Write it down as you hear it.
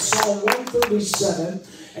Psalm 137,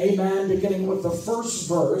 amen, beginning with the first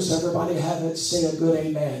verse. Everybody have it, say a good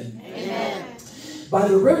amen. Amen. By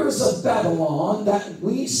the rivers of Babylon, there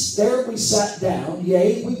we sat down,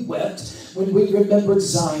 yea, we wept when we remembered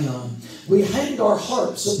Zion. We hanged our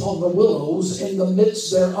harps upon the willows in the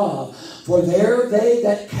midst thereof. For there they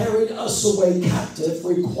that carried us away captive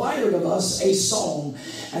required of us a song,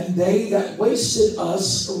 and they that wasted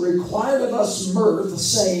us required of us mirth,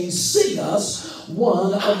 saying, Sing us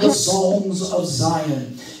one of the songs of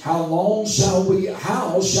Zion. How shall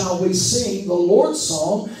we sing the Lord's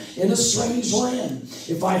song in a strange land?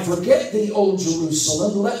 If I forget thee, O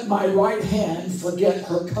Jerusalem, let my right hand forget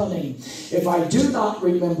her cunning. If I do not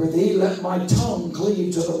remember thee, let my tongue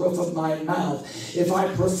cleave to the roof of my mouth. If I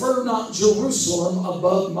prefer not Jerusalem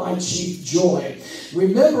above my chief joy.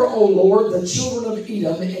 Remember, O Lord, the children of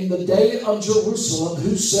Edom in the day of Jerusalem,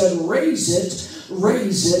 who said, Raise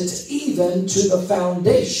it, even to the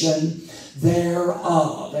foundation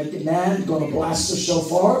thereof. Amen. Going to blast the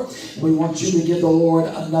shofar. We want you to give the Lord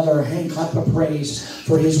another hand clap of praise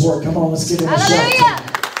for his word. Come on, let's give him a shout.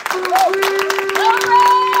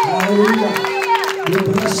 Hallelujah. We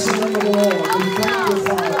bless the name of the Lord. We thank you,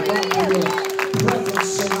 Father, God, for your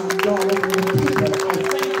presence tonight, God, over the people. I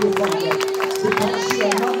thank you, Father, because you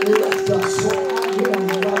have not left us where I am,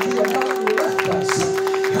 God. You have not left us,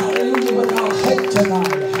 hallelujah, without hope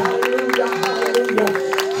tonight. Hallelujah, hallelujah.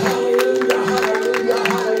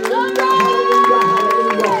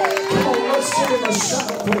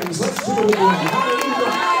 Let's do it again.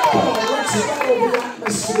 Hallelujah. Come on, let's rattle the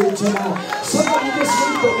atmosphere tonight. Somebody just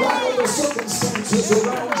need to rattle the circumstances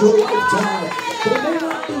around your life tonight. They may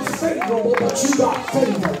not be favorable, but you got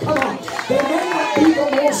favor. Come on. They may not be the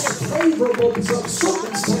most favorable of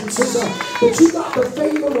circumstances, but you got the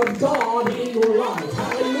favor of God in your life.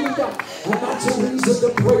 Hallelujah. And that's a reason to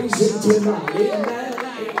praise him tonight. Amen.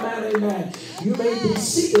 Amen, amen. You may be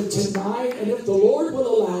seated tonight, and if the Lord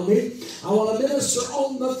will allow me, I want to minister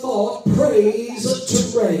on the thought, praise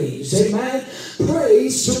to raise. Amen.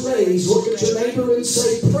 Praise to raise. Look at your neighbor and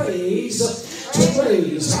say, praise to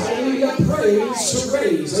raise. Hallelujah. Praise to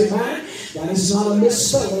raise. Amen. That is not a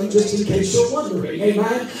misspelling, just in case you're wondering.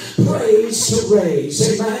 Amen. Praise to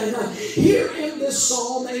raise. Amen. Here in this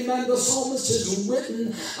psalm, amen, the psalmist is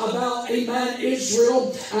written about, amen,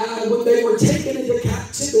 Israel when they were taken into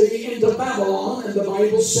captivity into Babylon. And the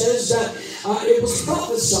Bible says that it was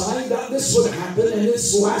prophesied that this would happen, and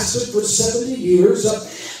it's lasted for 70 years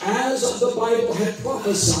as the Bible had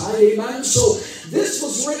prophesied. Amen. So this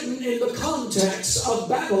was written in the context of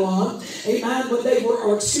Babylon, amen, when they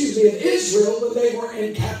were, of Israel, when they were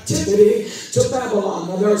in captivity to Babylon.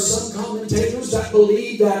 Now, there are some commentators that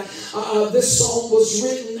believe that this psalm was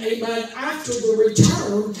written, amen, after the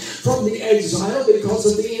return from the exile, because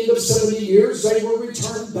at the end of 70 years, they were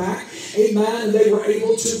returned back, amen, and they were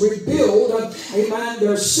able to rebuild, amen,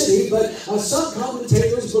 their city. But some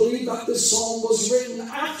commentators believe that this psalm was written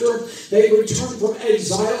after they returned from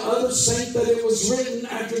exile. Others think that it was written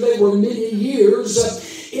after they were many years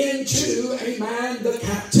into, amen, the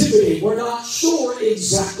captivity. We're not sure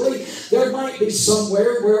exactly. There might be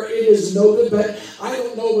somewhere where it is noted, but I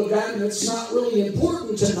don't know what that, and it's not really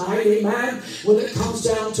important tonight, amen, when it comes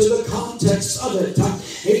down to the context of it.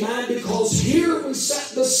 Amen, because here we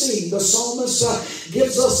set the scene. The psalmist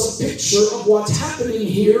gives us a picture of what's happening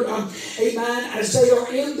here, amen, as they are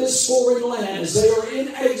in this foreign land, as they are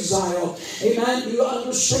in exile. Amen, you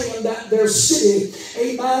understand that their city,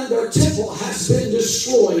 amen, their temple has been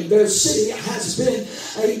destroyed. Their city has been,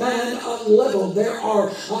 amen, leveled. There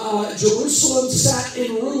are, Jerusalem sat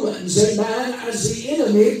in ruins, amen, as the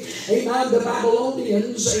enemy, amen, the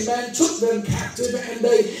Babylonians, amen, took them captive, and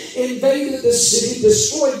they invaded the city,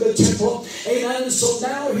 destroyed the temple, amen. So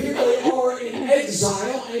now here they are in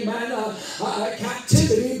exile, amen,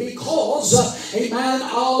 captivity, because, amen,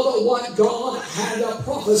 of what God had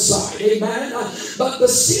prophesied, amen. But the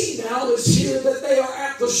scene now is here that they are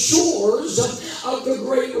at the shores of the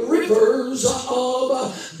great rivers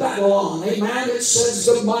of Babylon, amen. It says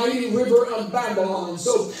the mighty river of Babylon.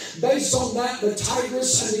 So based on that, the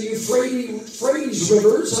Tigris and the Euphrates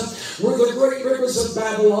rivers were the great rivers of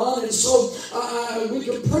Babylon. And so we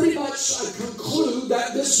can pretty much conclude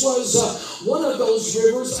that this was one of those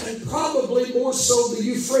rivers, and probably more so the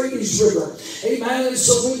Euphrates River. Amen. And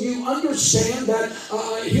so when you understand that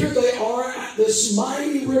here they are at this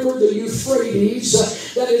mighty river, the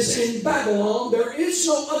Euphrates, that is in Babylon. There is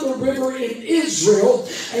no other river in Israel,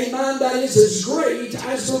 amen, that is as great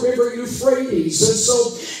as the river Euphrates. And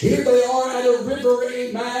so here they are at a river,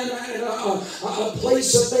 amen, and a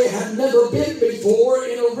place that they had never been before,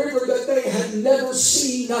 in a river that they had never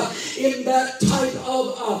seen in that type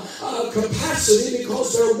of capacity,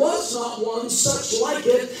 because there was not one such like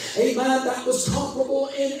it, amen, that was comparable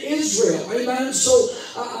in Israel. Amen. So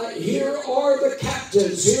here are the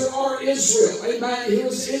captives. Here are Israel. Amen.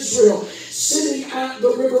 Here's Israel sitting at the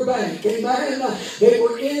riverbank. Amen. They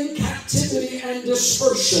were in captivity and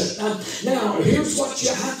dispersion. Now, here's what you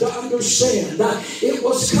have to understand. It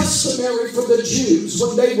was customary for the Jews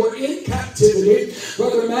when they were in captivity,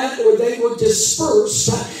 Brother Matt, or they were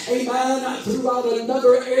dispersed, amen, throughout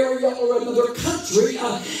another area or another country.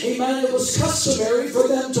 Amen. It was customary for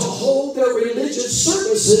them to hold their religious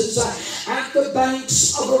services at the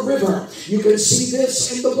banks of a river. You can see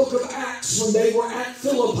this in the book of Acts when they were at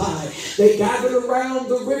Philippi. They gathered around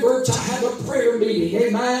the river to have a prayer meeting.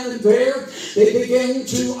 Amen. And there they began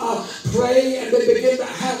to pray, and they began to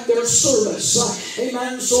have their service.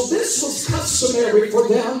 Amen. So this was customary for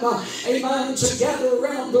them, amen, to gather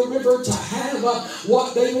around the river to have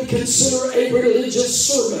what they would consider a religious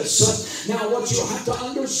service. Now what you have to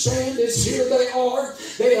understand is here they are.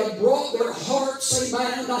 They have brought their hearts,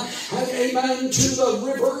 amen, to the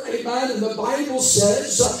river, amen. And the Bible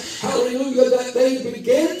says, hallelujah, that they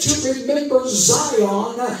began to remember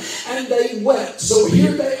Zion and they wept. So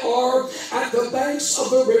here they are at the banks of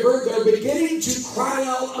the river. They're beginning to cry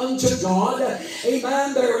out unto God.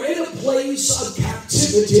 Amen. They're in a place of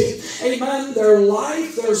captivity. Amen. Their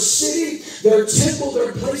life, their city, their temple,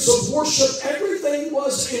 their place of worship, everything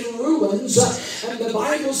was in ruins. And the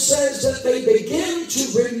Bible says that they begin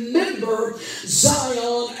to remember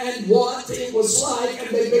Zion and what it was like, and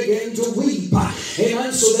they began to weep.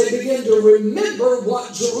 Amen. So they began to remember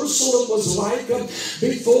what Jerusalem was like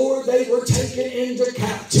before they were taken into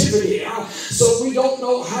captivity. So we don't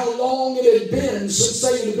know how long it had been since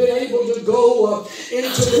they had been able to go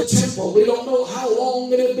into the temple. We don't know how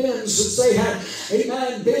long it had been since they had,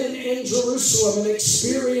 amen, been in Jerusalem and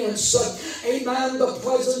experienced, amen, the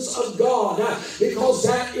presence of God, because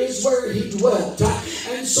that is where he dwelt.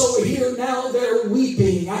 And so here now they're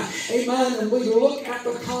weeping. Amen. And we look at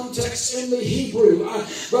the context in the Hebrew,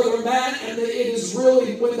 Brother Matt, and it is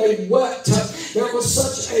really when they wept, there was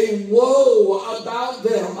such a woe about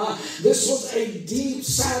them. This was a deep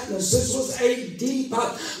sadness. This was a deep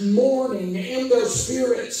mourning in their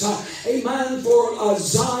spirits. Amen. For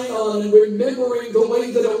Zion, and remembering the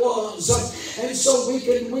way that it was. And so we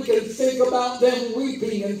can think about them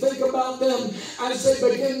weeping and think about them as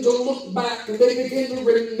they begin to look back and they begin to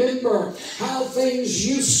remember how things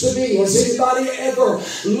used to be. Has anybody ever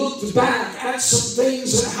looked back at some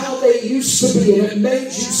things and how they used to be, and it made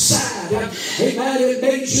you sad? Amen. It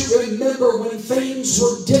made you remember when things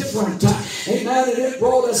were different. Amen. And it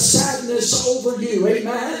brought a sadness over you.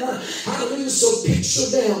 Amen. Hallelujah. So picture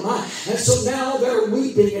them. And so now they're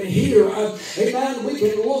weeping, and here, amen, we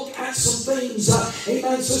can look at some things,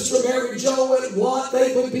 amen, Sister Mary Jo, at what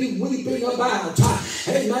they would be weeping about.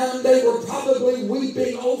 Amen. They were probably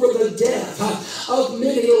weeping over the death of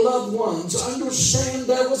many loved ones. Understand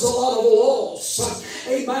there was a lot of loss.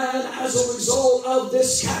 Amen. As a result of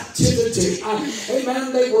this captivity.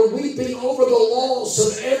 Amen. They were weeping over the loss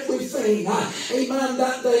of everything. Amen.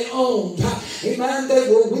 That they owned. Amen. They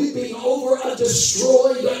were weeping over a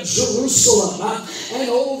destroyed Jerusalem and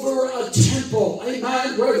over a temple.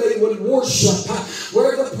 Amen. Where they would worship.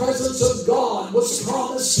 Where the presence of God was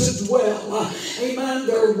promised to dwell. Amen.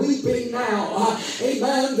 They're weeping now.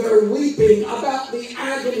 Amen. They're weeping about the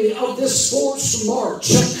agony of this forced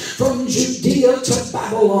march from Judea to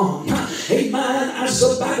Babylon. Amen. As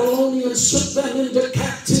the Babylonians took them into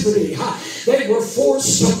captivity, they were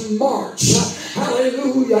forced to march.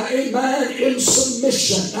 Hallelujah. Amen. In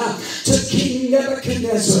submission to King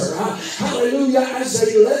Nebuchadnezzar. Hallelujah. As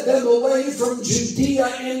they led them away from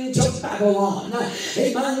Judea into Babylon.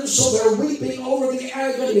 Amen. So they're weeping over the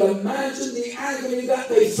agony. Imagine the agony that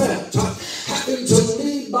they felt. Having to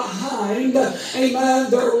leave behind, amen,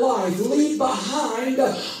 their life. Leave behind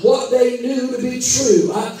what they knew to be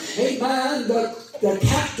true. Amen. The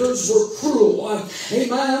captors were cruel.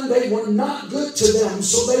 Amen. They were not good to them.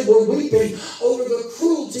 So they were weeping over the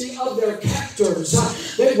cruelty of their captors.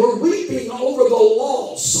 They were weeping over the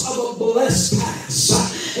loss of a blessed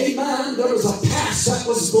past. Amen. There was a past that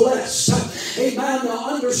was blessed. Amen. Now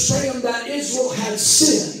understand that Israel had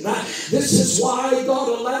sinned. This is why God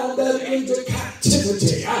allowed them into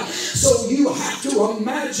captivity. So you have to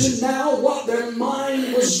imagine now what their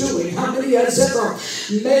mind was doing. How many has ever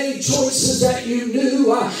made choices that you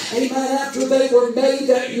knew, amen, after they were made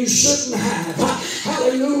that you shouldn't have?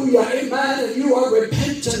 Hallelujah, amen. And you are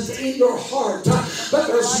repentant in your heart, but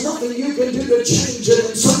there's nothing you can do to change it.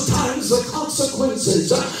 And sometimes the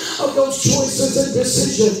consequences of those choices and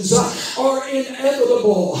decisions are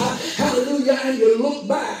inevitable. Hallelujah. And you look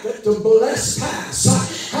back at the blessed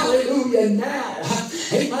past. Hallelujah. Now,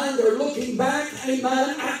 amen, they're looking back,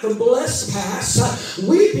 amen, at the blessed past,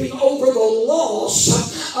 weeping over the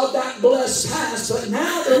loss of that blessed past. But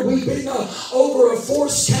now they're weeping over a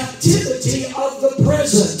forced captivity of the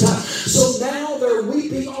present. So now they're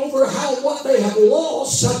weeping over what they have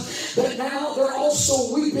lost, but now they're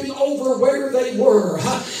also weeping over where they were.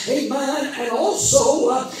 Amen. And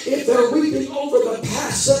also, if they're weeping over the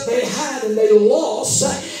past that they had and they lost,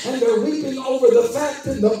 and they're weeping over the fact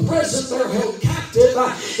that in the present they're held captive,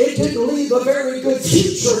 it didn't leave a very good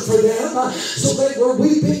future for them. So they were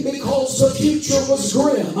weeping because the future was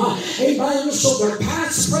grim. Amen. So their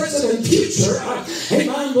past, present, and future,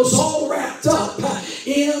 amen, was all wrapped up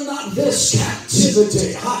in this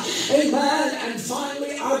captivity. Amen. And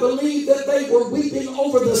finally, I believe that they were weeping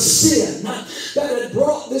over the sin that had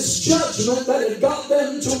brought this judgment that had got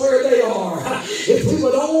them to where they are. If we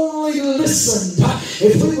would only listened,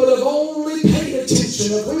 if we would have only paid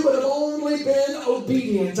attention, if we would have only been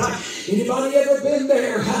obedient. Anybody ever been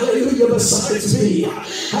there? Hallelujah, besides me.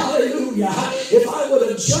 Hallelujah. If I would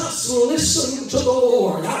have just listened to the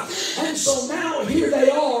Lord. And so now here they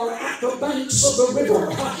are at the banks of the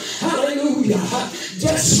river. Hallelujah.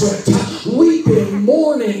 Desperate, weeping,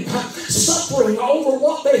 mourning, suffering over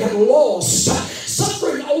what they had lost,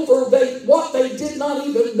 suffering over what they did not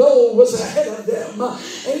even know was ahead of them.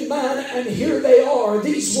 Amen. And here they are.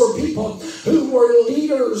 These were people who were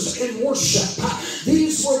leaders in worship.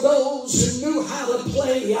 These were those who knew how to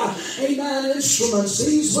play, amen, instruments.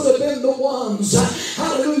 These would have been the ones,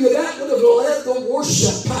 hallelujah, that would have led the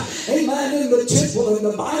worship, amen, in the temple. And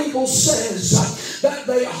the Bible says that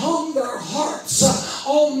they hung their harps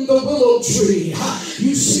on the willow tree.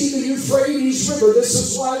 You see the Euphrates River. This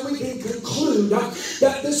is why we can conclude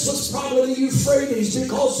that this was probably the Euphrates,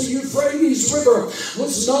 because the Euphrates River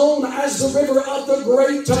was known as the river of the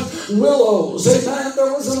great willows. Amen.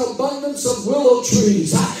 There was an abundance of willow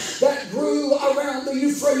trees that grew around the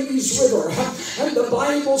Euphrates River. And the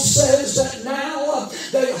Bible says that now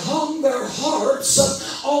they hung their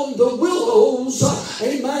harps on the willows,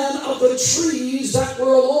 amen, of the trees that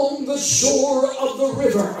were along the shore of the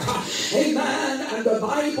river. Amen. And the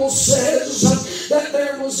Bible says that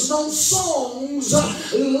there was no songs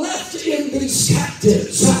left in these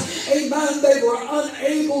captives. Amen. They were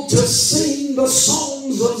unable to sing the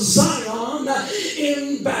songs of Zion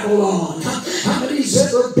in Babylon. How many's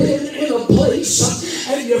ever been in a place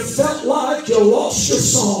and you felt like you lost your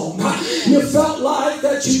song? You felt like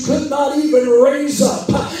that you could not even raise up,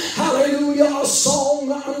 hallelujah, a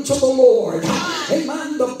song unto the Lord.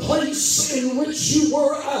 Amen. The place in which you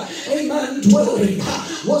were, amen, dwelling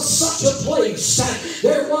was such a place that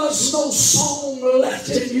there was no song left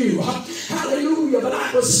in you. Hallelujah. But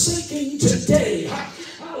I was thinking today,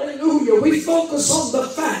 hallelujah, we focus on the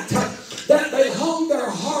fact that they hung their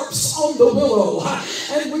harps on the willow.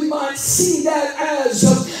 And we might see that as,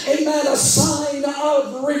 amen, a sign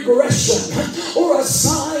of regression or a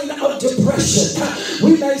sign of depression.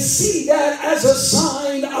 We may see that as a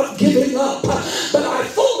sign of giving up. But I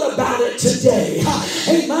thought about it today.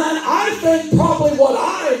 Amen. I think probably what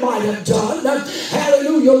I might have done,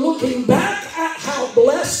 hallelujah, looking back at how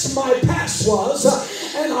blessed my past was,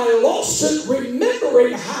 and I lost it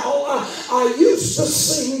remembering how I used to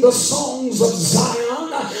sing the songs of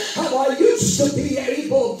Zion, how I used to be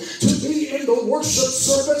able to be in the worship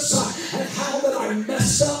service, and how that I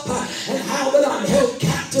messed up, and how that I'm held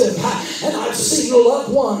captive, and I've seen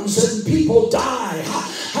loved ones and people die,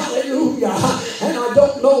 hallelujah, and I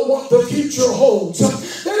don't know what the future holds.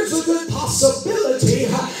 There's a good possibility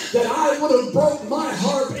that I would have broke my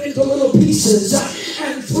harp into little pieces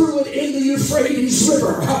and threw it in the Euphrates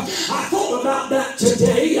River. I thought about that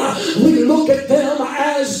today. We look at them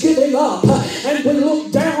as giving up, and we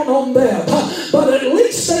look down on them, but at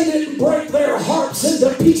least they didn't break their harps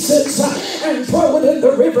into pieces and throw it in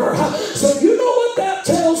the river. So you know what that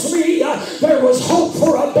tells me? There was hope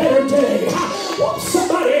for a better day. Won't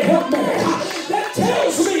somebody help me? That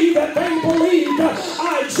tells me that they believed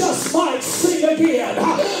I just might sing again.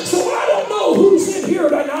 So I don't know who's in here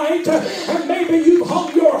tonight, and maybe you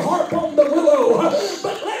hung your harp on the willow,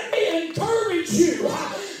 but let me encourage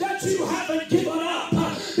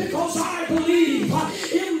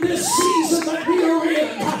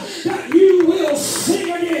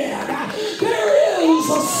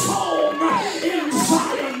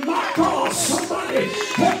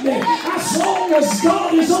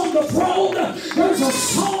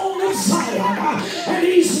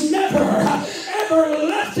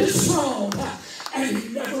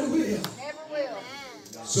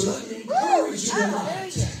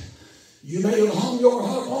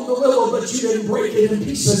it in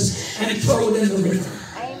pieces and throw it in the river.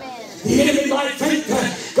 The enemy might think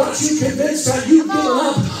that got you convinced that you've given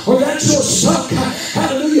up or that you're stuck.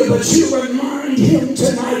 Hallelujah. But you remind him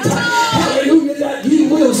tonight, hallelujah, that you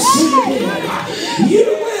will sing again. You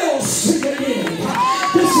will sing again.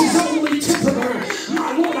 This is only temporary.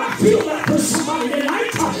 My Lord, I feel that for somebody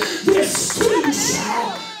tonight. This too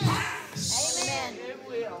shall pass. Amen. It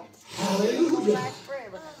will. Hallelujah.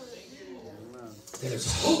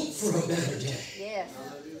 There's hope for a better day. Yes.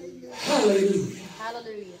 Hallelujah.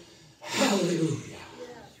 Hallelujah. Hallelujah.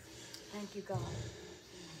 Thank you, God.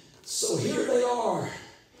 So here they are.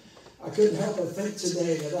 I couldn't help but think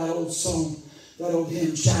today of that old song, that old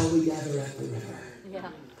hymn, Shall We Gather at the River? Yeah.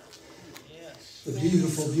 The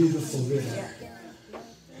beautiful, beautiful river.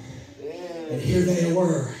 And here they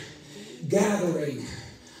were, gathering.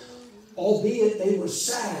 Albeit they were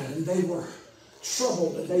sad and they were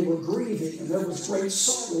troubled and they were grieving and there was great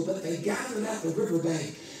sorrow, but they gathered at the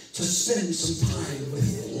riverbank to spend some time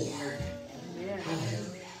with the Lord. Hallelujah.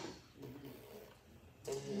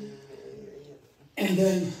 And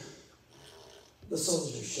then the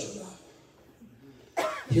soldiers showed up.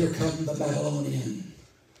 Here come the Babylonian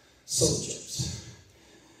soldiers.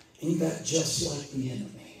 Ain't that just like the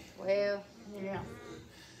enemy? Well, yeah.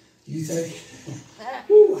 You think,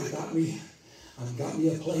 ooh, I've got me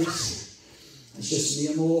a place. It's just me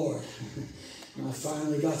and the Lord. And I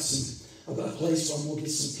finally got a place where I'm going to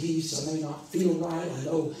get some peace. I may not feel right. I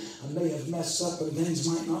know I may have messed up and things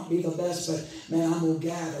might not be the best, but man, I'm going to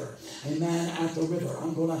gather, amen, at the river.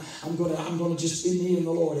 I'm going to just be me and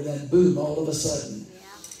the Lord. And then boom, all of a sudden,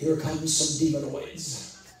 here comes some demonoids.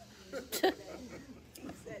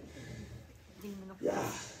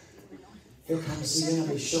 Yeah. Here comes the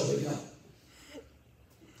enemy showing up.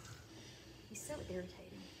 He's so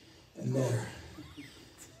irritating. And they're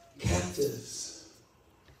captives.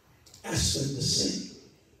 Ask them to sing.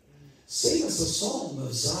 Sing us a song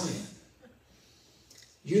of Zion.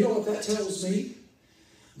 You know what that tells me?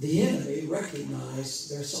 The enemy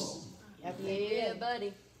recognized their song. Yeah,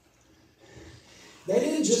 buddy. They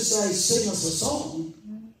didn't just say, sing us a song.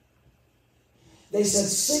 They said,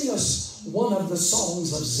 sing us one of the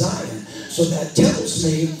songs of Zion. So that tells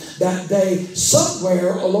me that they,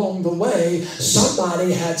 somewhere along the way,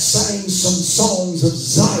 somebody had sang some songs of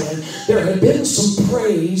Zion. There had been some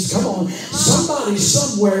praise. Come on. Somebody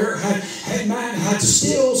somewhere had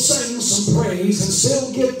still sang some praise and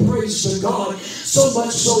still give praise to God. So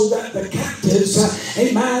much so that the captives,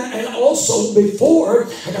 amen, and also before,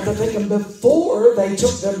 I got to thinking, before they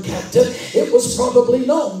took them captive, it was probably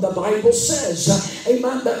known, the Bible says,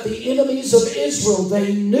 amen, that the enemies of Israel,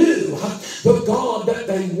 they knew the God that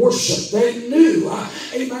they worshiped. They knew,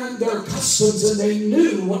 amen, their customs and they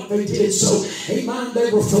knew what they did. So, amen,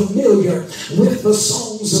 they were familiar with the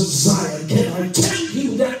songs of Zion. Can I tell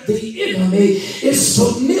you that the enemy is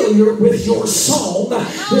familiar with your song?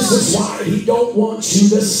 This is why he don't want you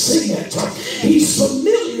to sing it. He's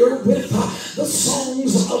familiar with the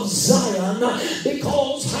songs of Zion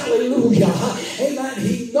because, hallelujah, amen,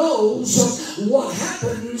 he knows what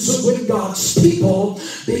happens when God's people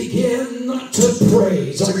begin to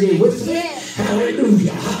praise. Are you with me?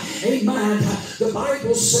 Hallelujah. Amen. The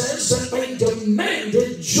Bible says that they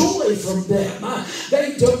demanded joy from them.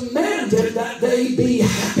 They demanded that they be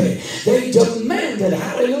happy. They demanded,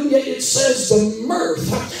 hallelujah, it says the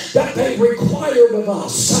mirth that they required of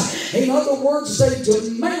us. In other words, they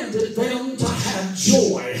demanded them to have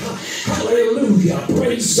joy. Hallelujah.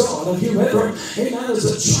 Praise God. Have you ever, amen, as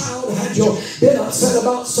a child, had you been upset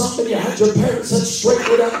about something, you had your parents said,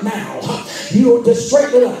 straighten it up now. You want to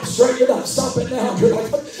straighten it up, stop it now. You're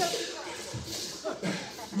like,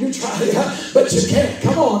 you try it, but you can't.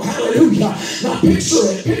 Come on, hallelujah. Now picture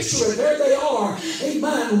it. There they are,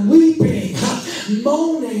 amen, weeping,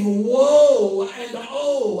 moaning, woe and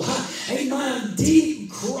oh, amen, deep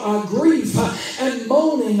grief and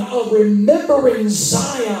moaning of remembering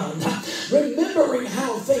Zion, remembering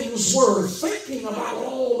how things were, thinking about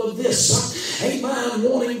all of this, amen,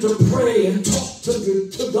 wanting to pray and talk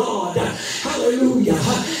to God, hallelujah,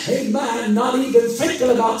 amen, not even thinking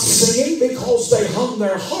about singing because they hung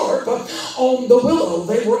their harp on the willow.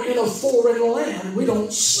 They were in a foreign land. We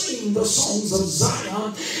don't sing the songs of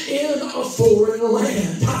Zion in a foreign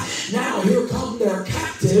land. Now here come their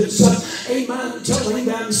captives, amen, telling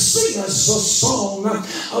them, sing us a song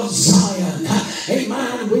of Zion.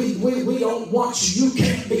 Amen. We don't want you. You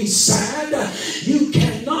can't be sad. You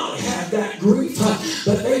cannot have that grief.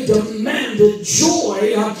 But they demanded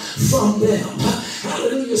joy from them.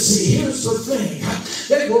 Hallelujah. See, here's the thing.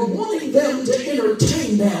 They were wanting them to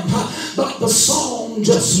entertain them, but the song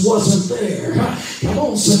just just wasn't there. Come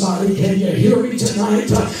on, somebody, can you hear me tonight?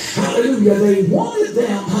 Hallelujah. They wanted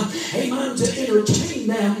them, amen, to entertain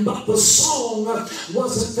them, but the song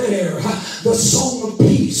wasn't there. The song of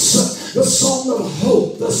peace, the song of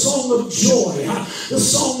hope, the song of joy, the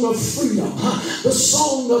song of freedom, the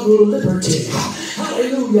song of liberty.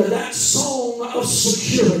 Hallelujah. That song of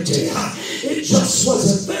security. It just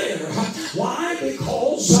wasn't there. Why?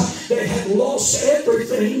 Because they had lost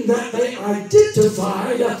everything that they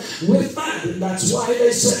identified with that. And that's why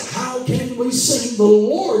they said, how can we sing the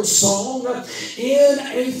Lord's song in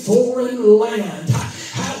a foreign land?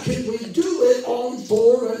 How can we do it on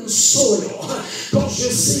foreign soil? Because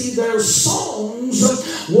you see, their songs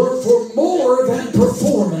were for more than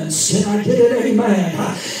performance. Can I get it? Amen.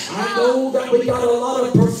 I know that we got a lot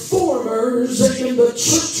of performers in the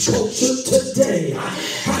church culture today.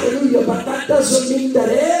 Hallelujah. But that doesn't mean that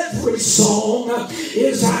every song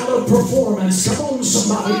is out of performance. Come on,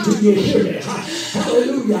 somebody, do you hear it?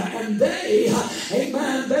 Hallelujah. And they,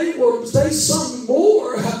 amen, they sung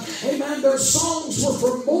more. Amen. Their songs were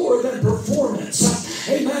for more than performance.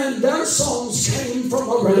 Amen. Their songs came from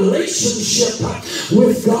a relationship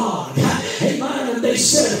with God. Amen. And they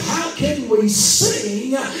said, how can we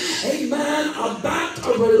sing, amen, about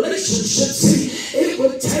a relationship? See, it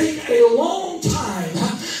would take a long time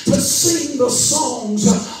to sing the songs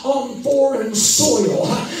on foreign soil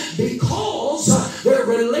because their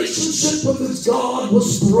relationship with God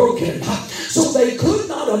was broken. So they could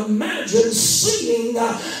not imagine singing,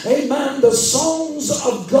 amen, the songs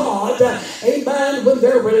of God, amen, when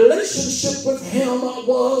their relationship with Him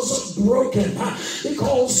was broken.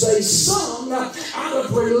 Because they sung out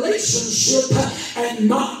of relationship and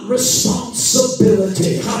not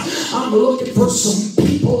responsibility. I'm looking for some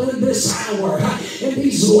people in this hour, in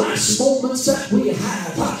these last moments that we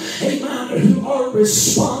have, amen, who are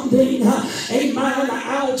responding, amen,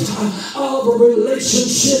 out of a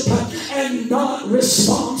relationship and not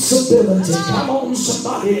responsibility. Come on,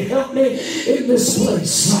 somebody, help me in this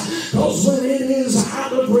place. Because when it is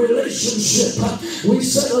out of relationship, we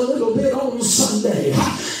said a little bit on Sunday,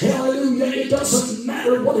 hallelujah, it doesn't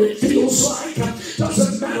matter what it feels like,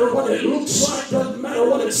 doesn't matter what it looks like, doesn't matter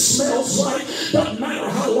what it smells like, doesn't matter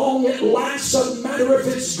how long it lasts, doesn't matter if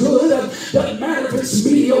it's good, doesn't matter if it's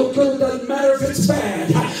mediocre, doesn't matter if it's bad.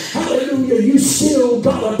 Hallelujah, you still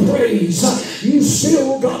got a praise, you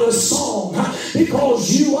still got a song, because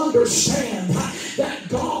you understand that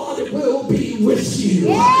God will be with you.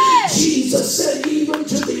 Yes. Jesus said even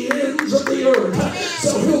to the ends of the earth.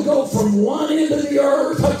 So He'll go from one end of the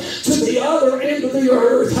earth to the other end of the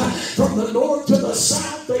earth, from the north to the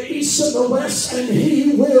south, the east and the west, and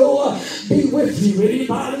He will be with you.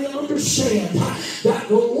 Anybody understand that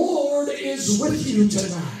the Lord is with you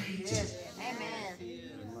tonight? Yes. Amen.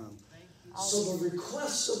 So the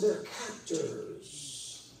request of their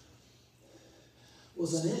captors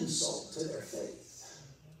was an insult to their faith.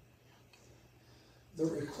 The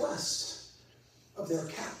request of their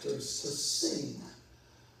captors to sing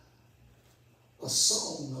a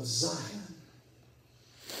song of Zion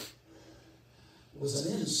was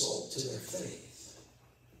an insult to their faith.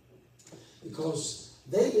 Because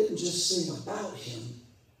they didn't just sing about Him,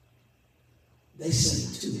 they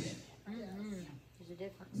sang to Him. Mm-hmm. There's a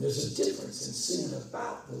difference. There's a difference in singing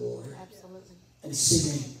about the Lord. Absolutely. And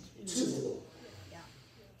singing to the Lord. Yeah.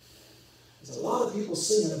 There's a lot of people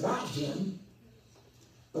singing about Him,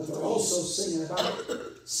 but they're also singing about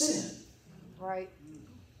sin. Right.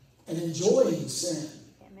 And enjoying sin.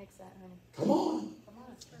 Can't mix that, honey. Come on.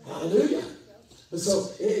 Hallelujah. And so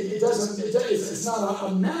it's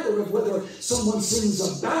not a matter of whether someone sings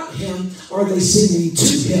about Him or they singing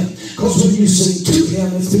to Him. Because when you sing to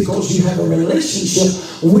Him, it's because you have a relationship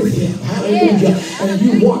with Him. Hallelujah. And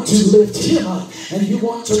you want to lift Him up. And you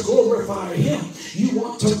want to glorify Him. You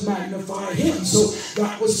want to magnify Him. So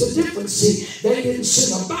that was the difference. See, they didn't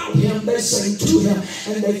sing about Him. They sang to Him.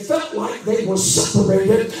 And they felt like they were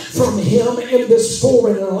separated from Him in this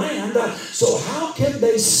foreign land. So how can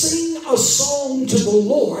they sing a song to the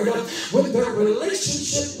Lord when their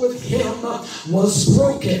relationship with Him was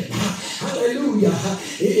broken? Hallelujah.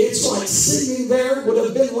 It's like singing there would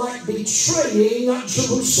have been like betraying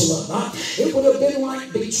Jerusalem. It would have been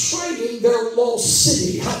like betraying their lost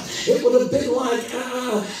city. It would have been like,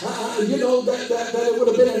 that it would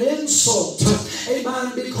have been an insult.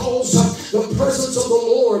 Amen. Because the presence of the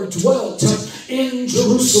Lord dwelt in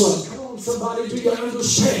Jerusalem. Somebody, do you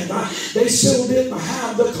understand? They still didn't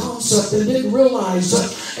have the concept and didn't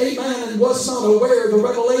realize, amen, and was not aware of the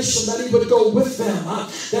revelation that he would go with them,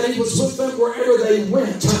 that he was with them wherever they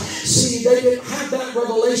went. See, they didn't have that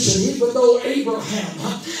revelation, even though Abraham,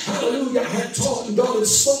 hallelujah, had taught and God had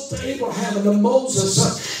spoke to Abraham and to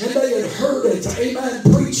Moses, and they had heard it, amen,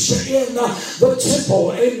 preached in the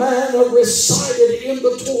temple, amen, recited in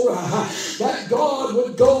the Torah, that God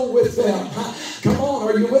would go with them. Come on,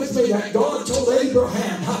 are you with me? That God told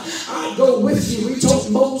Abraham, I'll go with you. He told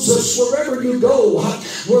Moses, wherever you go,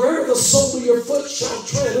 wherever the sole of your foot shall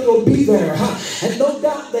tread, it'll be there. And no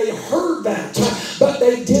doubt they heard that, but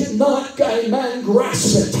they did not, amen,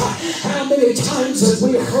 grasp it. How many times have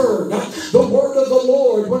we heard the word of the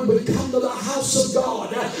Lord when we come to the house of God,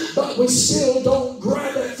 but we still don't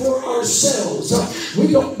grab it for ourselves?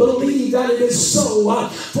 We don't believe that it is so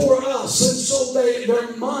for us. And so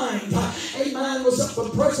their mind, amen, was that the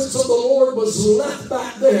presence of the Lord was left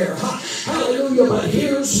back there. Hallelujah. But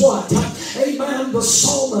here's what, amen, the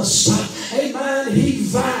psalmist, amen, he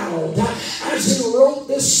vowed as he wrote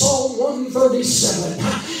this Psalm 137,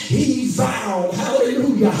 he vowed,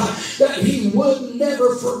 hallelujah, that he would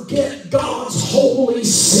never forget God's holy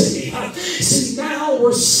city. See, now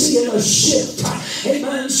we're seeing a shift.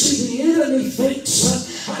 Amen. See, the enemy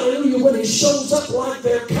thinks, hallelujah, when he shows up like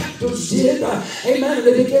their captors did, amen,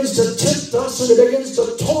 and he begins to tempt us and he begins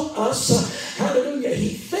to taunt us, hallelujah, he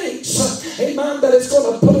thinks, amen, that it's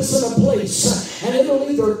going to put us in a place and it'll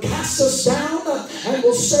either cast us down and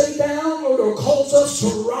we'll stay down, or it'll cause us to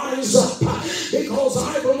rise up. Because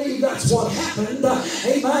I believe that's what happened,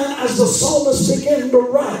 amen, as the psalmist began to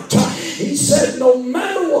write. He said, no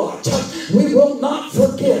matter what, we will not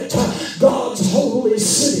forget God's holy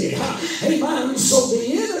city. Amen. So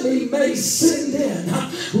the enemy may send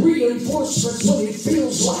in reinforcements when he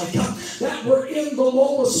feels like that we're in the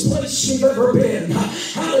lowest place we've ever been.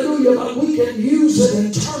 Hallelujah. But we can use it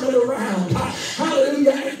and turn it around.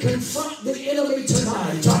 Hallelujah. And confront the enemy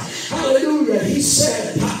tonight. Hallelujah. He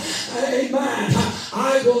said, amen,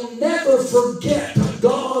 I will never forget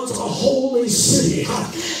God's holy city.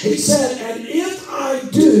 He said, and if I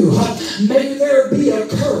do, may there be a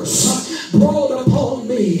curse brought upon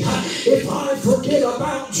me. If I forget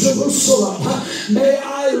about Jerusalem, may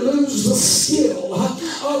I lose the skill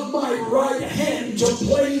of my right hand to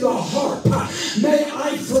play the harp. May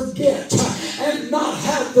I forget and not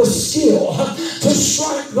have the skill to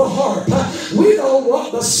strike the harp. We know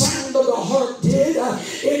what the sound of the harp did.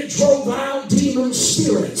 It drove out demon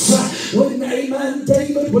spirits. When, amen,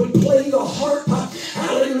 David would play the harp,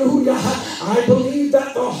 hallelujah, I believe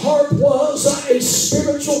that the harp was a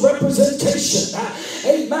spiritual representation,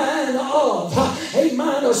 amen, of,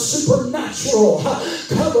 amen, a supernatural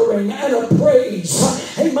covering and a praise,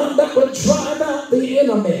 amen, that would drive out the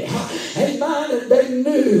enemy, amen, and they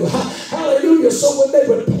knew, hallelujah, so when they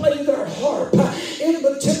would play their harp in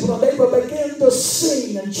the temple, they would begin to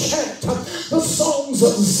sing and chant the songs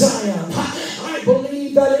of Zion. I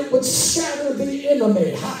believe that it would scatter the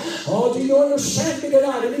enemy. Oh, do you understand me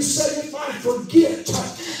tonight? And he said, if I forget,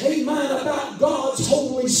 amen, about God's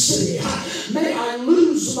holy city, may I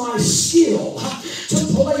lose my skill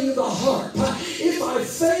to play the harp. If I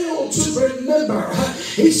fail to remember,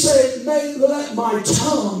 he said, may let my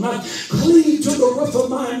tongue cleave to the roof of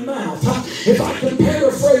my mouth. If I can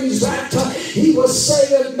paraphrase that, he was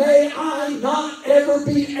saying, may I not ever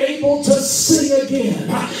be able to sing again.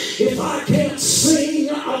 If I can't sing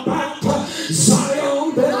about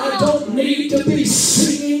Zion, then I don't need to be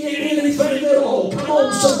singing anything at all. Come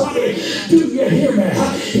on, somebody, do you hear me?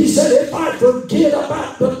 He said, if I forget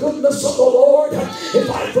about the goodness of the Lord, if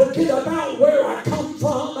I forget about where I come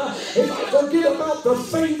from, if I forget about the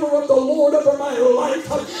favor of the Lord over my life,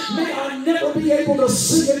 may I never be able to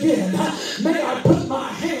sing again. May I put my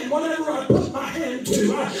hand, whatever I put my hand to,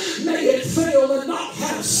 may it fail and not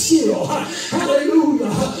have skill.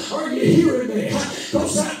 Hallelujah. Are you hearing me?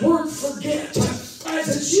 Because that word forget, as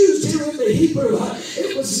it's used here in the Hebrew,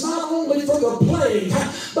 it was not only for the plague,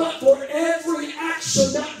 but for every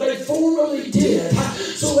action that they formerly did.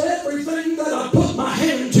 So everything that I put my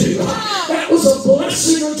hand to, that was a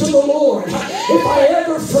blessing unto the Lord. If I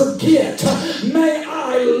ever forget, may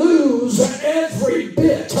I lose every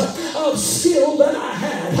bit of skill that I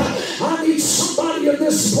had. I need somebody in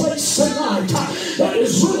this place tonight that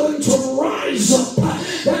is willing to rise up,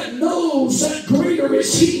 that knows that greater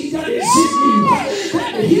is he that is in you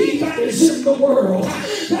than he that is in the world.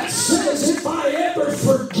 That says, if I ever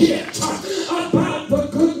forget about the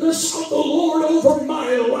goodness of the Lord over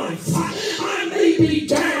my life, I may be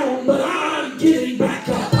down, but I'm getting back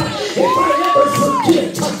up. If I ever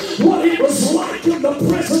forget what it was like in the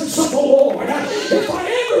presence of the Lord,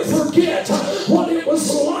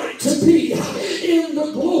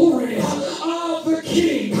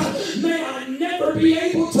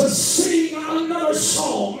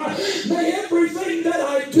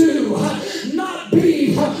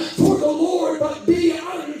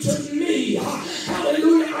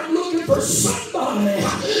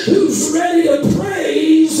 ready to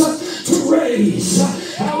praise, to raise.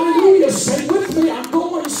 Hallelujah. Stay with me. I'm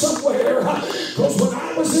going somewhere. Because when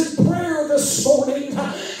I was in prayer this morning,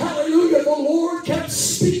 hallelujah, the Lord kept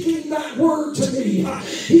speaking that word to me.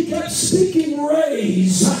 He kept speaking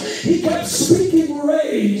raise. He kept speaking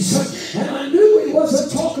raise. And I knew he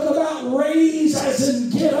wasn't talking about raise as in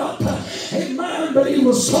get up. Amen. But he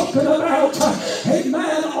was talking about,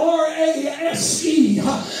 amen, R-A-S-E.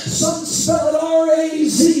 Some spell it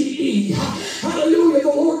R-A-Z-E. Hallelujah. The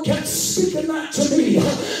Lord kept speaking that to me.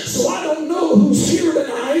 So I don't know who's here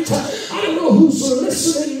tonight. I don't know who's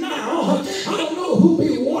listening now. I don't know who'll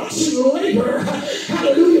be watching later.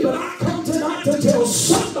 Hallelujah. But I come tonight to tell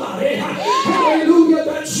somebody, hallelujah,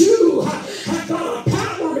 that you have got a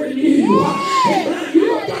power in you. Amen.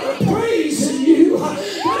 You have got a praise in you that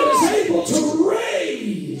is able to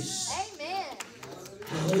raise. Amen.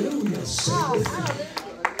 Hallelujah. Say with me.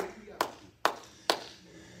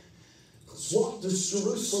 Because what does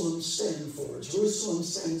Jerusalem stand for? Jerusalem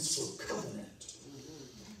stands for covenant.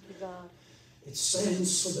 Thank you, God. It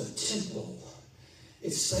stands for the temple.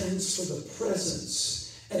 It stands for the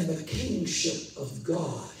presence and the kingship of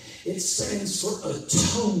God. It stands for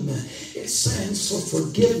atonement. It stands for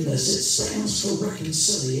forgiveness. It stands for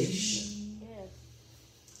reconciliation. Yes.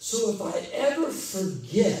 So if I ever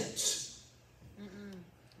forget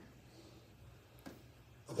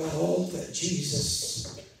about all that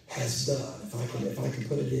Jesus has done, if I can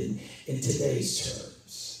put it in today's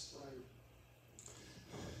terms,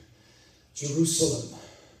 Jerusalem,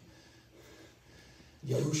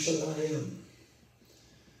 Yerushalayim,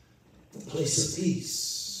 the place of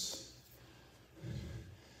peace,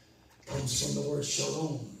 comes from the word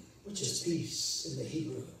shalom, which is peace in the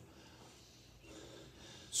Hebrew.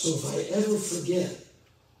 So if I ever forget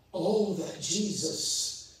all that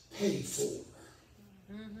Jesus paid for,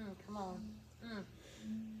 come on.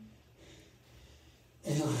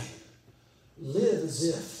 and I live as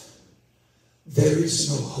if there is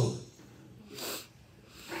no hope,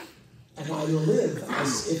 and I live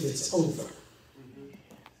as if it's over,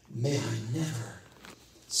 may I never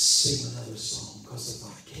sing another song, because if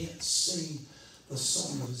I can't sing the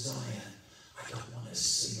song of Zion, I don't want to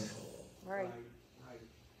sing it all. Right.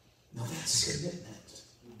 Now that's commitment.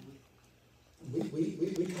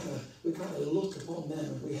 We kind of look upon them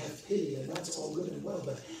and we have pity, and that's all good and well,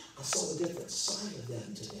 but I saw a different side of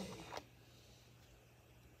them today.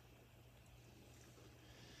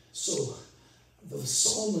 So the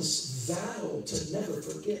psalmist vowed to never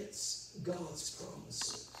forget God's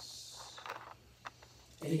promises.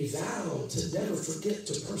 And he vowed to never forget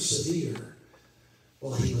to persevere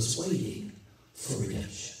while he was waiting for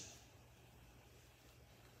redemption.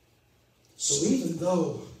 So even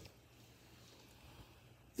though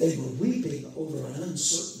they were weeping over an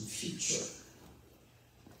uncertain future,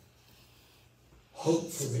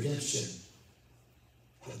 hope for redemption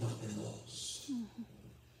had not been lost.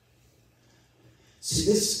 See,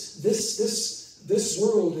 this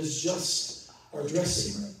world is just our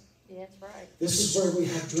dressing room. Yeah, that's right. This is where we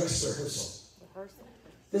have dress rehearsal. Rehearsal.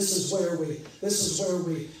 This is where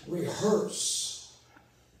we rehearse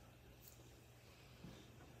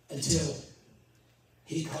until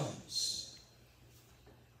he comes,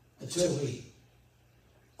 until we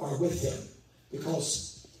are with him.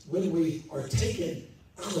 Because when we are taken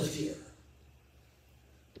out of here,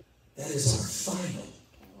 that is our final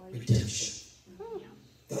redemption.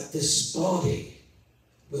 That this body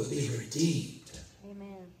will be redeemed.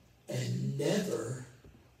 Amen. And never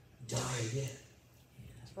die again.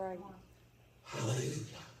 That's right.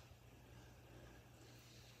 Hallelujah.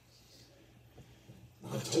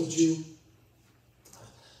 I've told you,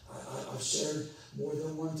 I've shared more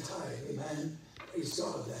than one time, amen, praise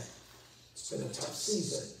God, that it's been a tough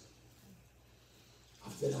season.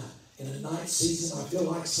 I've been in a night season, I feel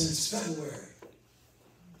like, since February.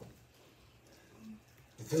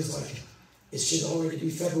 It feels like it should already be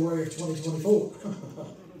February of 2024.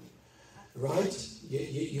 Right?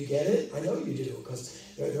 You get it? I know you do, because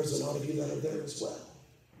there's a lot of you that are there as well.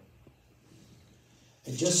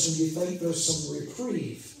 And just when you think there's some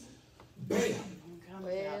reprieve, bam,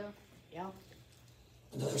 Well, yeah.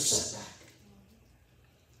 another setback,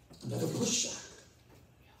 another pushback,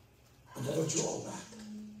 another drawback,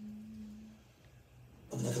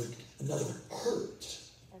 another hurt,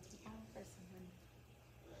 That's the kind of person,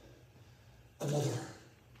 honey. another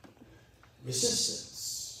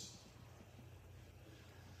resistance,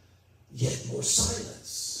 yet more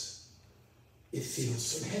silence. It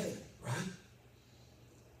feels from heaven, right?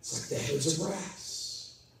 It's like the heavens are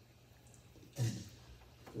brass. And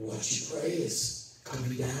what you pray is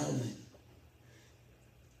coming down and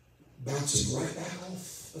bouncing right back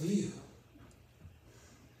off of you.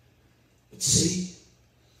 See,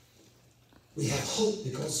 we have hope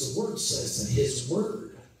because the word says that his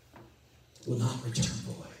word will not return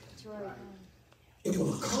void. That's right. It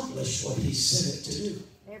will accomplish what he sent it to do.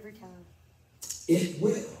 Every time. It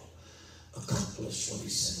will accomplish what he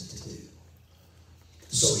sent it to do.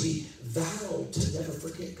 So he vowed to never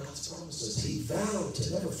forget God's promises. He vowed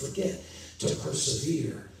to never forget to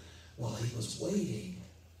persevere while he was waiting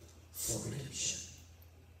for redemption.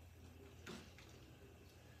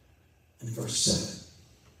 In verse 7,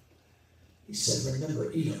 he said,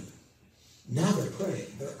 remember Edom. Now they're praying.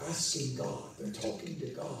 They're asking God. They're talking to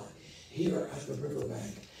God here at the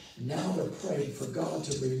riverbank. Now they're praying for God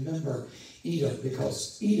to remember Edom,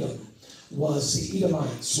 because Edom was, the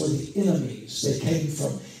Edomites were the enemies. They came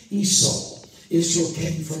from Esau. Israel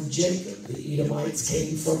came from Jacob. The Edomites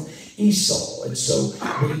came from Esau. And so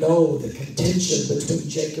we know the contention between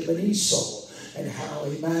Jacob and Esau. And how,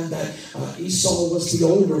 amen, that Esau was the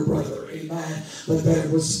older brother, amen. But there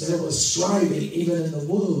was striving even in the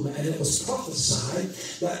womb, and it was prophesied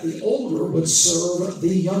that the older would serve the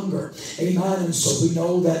younger, amen. And so we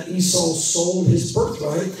know that Esau sold his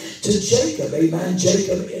birthright to Jacob, amen.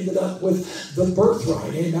 Jacob ended up with the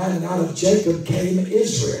birthright, amen. And out of Jacob came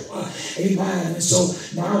Israel, amen. And so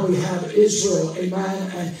now we have Israel,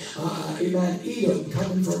 amen, and amen, Edom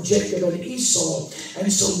coming from Jacob and Esau.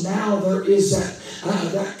 And so now there is that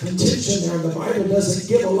contention there. The Bible doesn't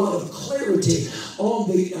give a lot of clarity on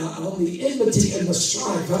the enmity and the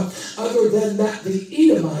strife, other than that the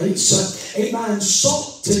Edomites, amen,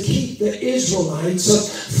 sought to keep the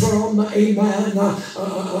Israelites from, amen,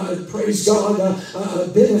 praise God,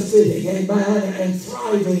 benefiting, amen, and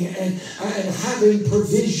thriving and having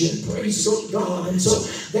provision, praise God. And so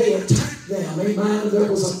they attacked them, amen.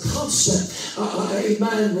 There was a constant,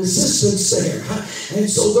 amen, resistance there. And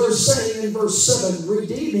so they're saying in verse 7,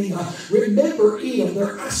 redeeming, remember Edom.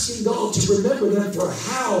 They're asking God to remember them for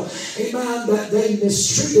how, amen, that they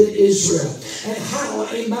mistreated Israel, and how,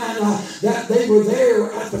 amen, that they were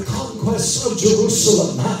there at the conquest of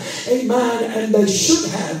Jerusalem, amen, and they should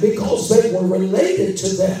have, because they were related to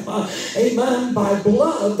them, amen, by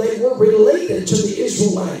blood. They were related to the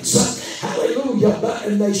Israelites. Hallelujah.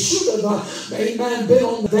 And they should have, amen, been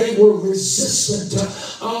on. They were resistant to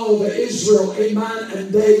Israel, amen,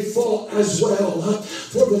 and they fought as well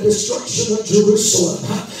for the destruction of Jerusalem.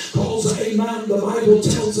 Because, amen, the Bible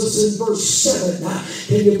tells us in verse 7,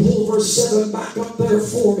 can you pull verse 7 back up there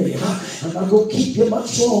for me? I'm not going to keep you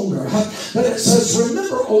much longer. But it says,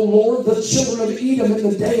 remember, O Lord, the children of Edom in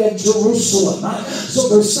the day of Jerusalem. So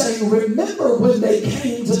they're saying, remember when they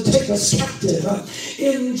came to take us captive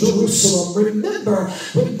in Jerusalem. Remember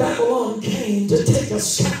when Babylon came to take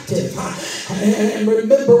us captive. And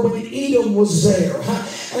remember when Edom was there.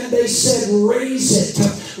 And they said, raise it,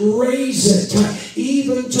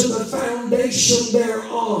 even to the foundation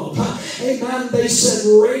thereof. Amen. They said,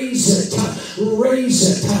 raise it.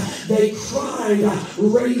 They cried,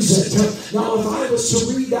 raise it. Now, if I was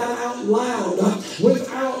to read that out loud,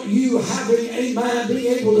 without you having, amen,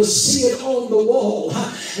 being able to see it on the wall,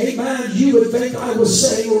 amen, you would think I was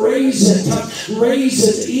saying, raise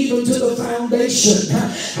it, even to the foundation.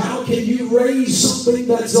 How can you raise something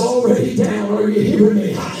that's already down? Are you hearing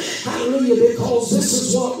me? Hallelujah, because this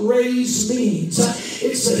is what raise means.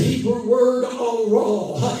 It's a Hebrew word,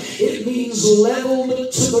 arah. It means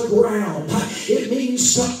leveled to the ground. It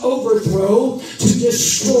means to overthrow, to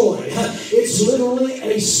destroy. It's literally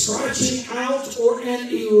a scratching out or an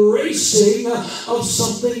erasing of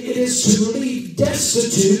something. It is to leave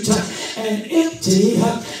destitute and empty,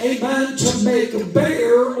 amen, to make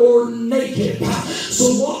bare or naked.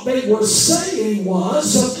 So what they were saying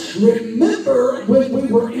was, remember when we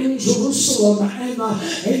were in Jerusalem and,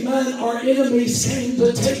 amen, our enemies came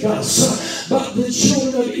to take us. But the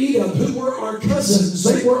children of Edom, who were our cousins,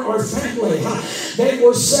 they were our family, they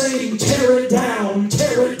were saying, tear it down,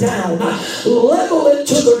 level it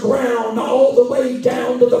to the ground, all the way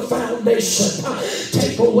down to the foundation.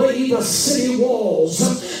 Take away the city walls,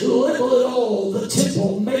 level it all, the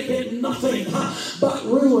temple, make it nothing but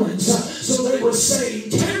ruins. So they were saying,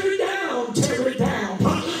 tear it down,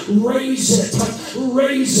 raise it.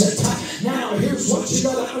 Now, here's what you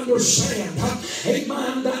got to understand.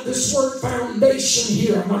 Amen, that this word foundation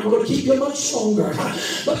here, I'm not going to keep you much longer,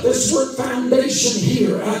 but this word foundation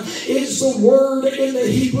here is the word in the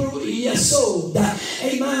Hebrew, yesod.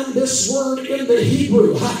 Amen, this word in the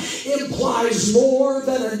Hebrew implies more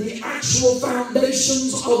than the actual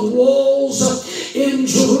foundations of walls in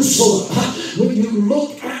Jerusalem. When you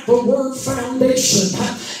look at the word foundation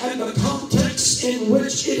and the context in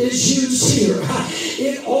which it is used here,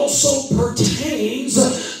 it also pertains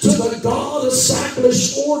to the God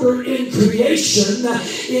established order in creation,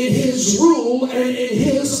 in his rule and in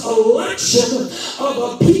his election of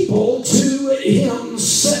a people to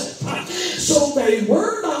himself. So they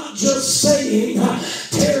were not just saying,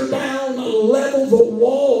 tear down, level the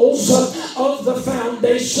walls of the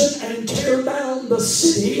foundation and tear down the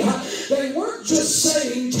city. They weren't just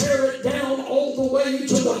saying, tear it down all the way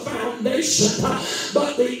to the foundation.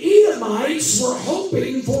 But the Edomites were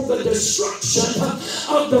hoping for the destruction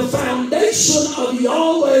of the foundation of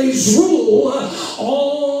Yahweh's rule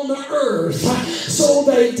on earth. So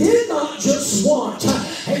they did not just want,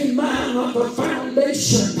 amen, the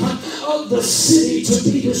foundation of the city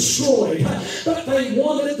to be destroyed, but they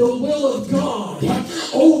wanted the will of God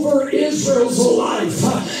over Israel's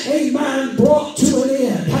life, amen, brought to an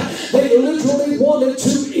end. They literally wanted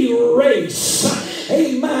to erase,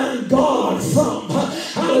 amen, God from,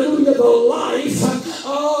 hallelujah, the life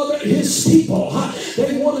of his people.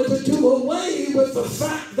 They wanted to do away with the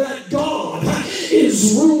fact that God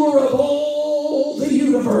is ruler of all the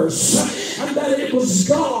universe, and that it was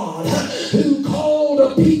God who called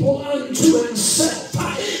a people unto himself.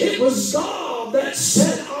 It was God that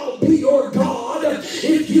said, I'll be your God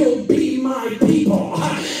if you'll be my people.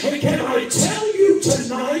 And can I tell you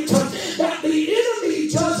tonight that the enemy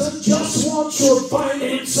doesn't just want your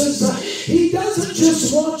finances. He doesn't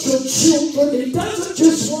just want your children. He doesn't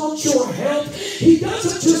just want your health. He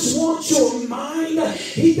doesn't just want your mind.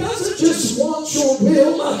 He doesn't just want your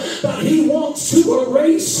will, but he wants to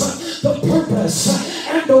erase the purpose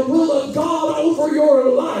and the will of God over your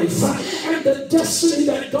life and the destiny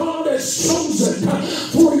that God has chosen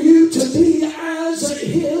for you to be as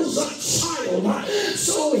his child.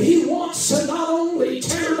 So he wants to not only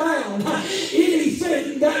tear down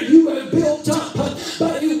anything that you have built up,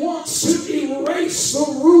 but he wants to erase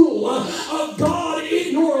the rule of God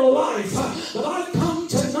in your life. But I've come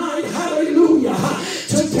tonight, hallelujah,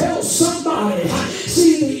 to tell somebody,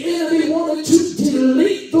 see, the enemy wanted to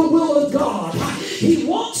delete the will of God. He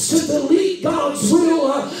wants to delete God's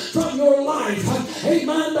will from your life.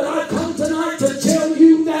 Amen. But I've come tonight to tell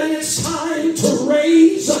you that it's time to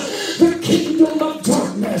raise the kingdom of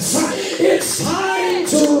darkness. It's time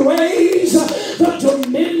to raise the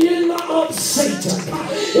dominion of Satan.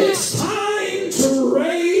 It's time to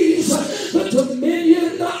raise the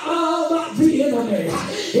dominion of the enemy.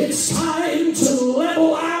 It's time to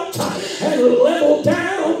level out and level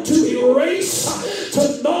down, to erase,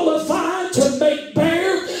 to nullify, to make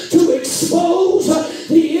bare, to expose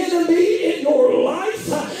the enemy in your life.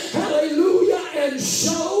 Hallelujah. And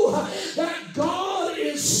show that God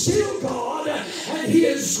is still God and he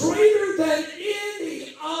is greater than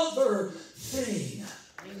any other thing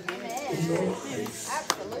in your life.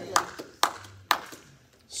 Absolutely.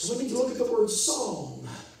 So we need to look at the word song.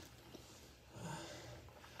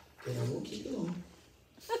 Okay, I won't keep it long.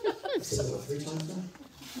 I said it about 3 times now.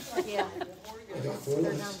 Yeah. I got 4 Third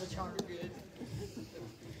left. time's the charm.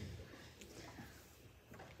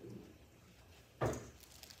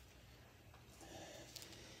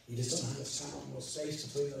 You just don't have enough time or space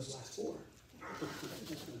between those last 4.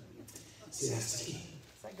 See, that's the key.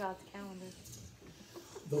 It's like God's calendar.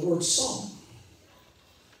 The word song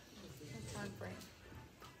Time frame.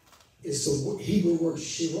 is the Hebrew word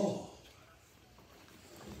shirah.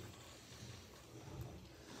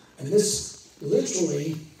 And this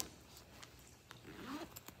literally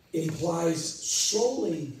implies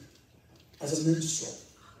strolling as a minstrel.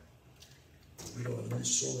 You know what a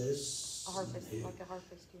minstrel is? A harpist, He like a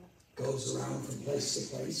harpist, yeah. goes around from place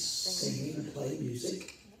to place, singing and playing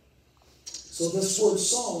music. So this word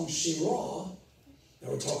song, shirah,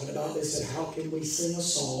 that we're talking about, they said, how can we sing a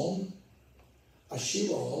song, a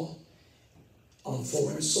shirah, on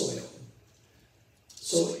foreign soil?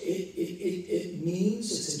 So it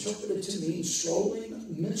means, it's interpreted to mean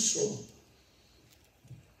strolling minstrel.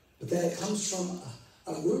 But then it comes from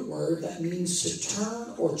a root word that means to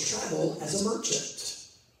turn or travel as a merchant,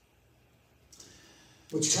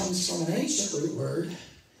 which comes from an ancient root word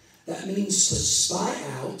that means to spy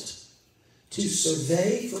out, to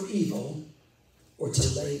survey for evil, or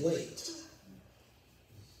to lay wait.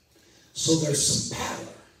 So there's some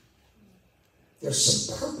power, there's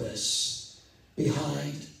some purpose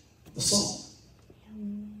behind the song.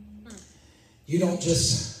 You don't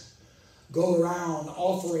just go around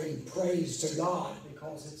offering praise to God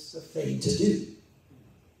because it's the thing to do.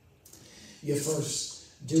 You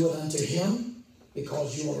first do it unto him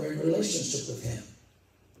because you are in relationship with him.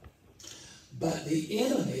 But the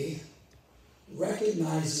enemy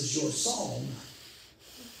recognizes your song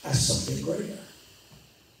as something greater.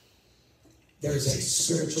 There's a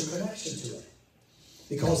spiritual connection to it.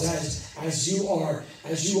 Because as you are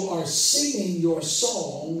singing your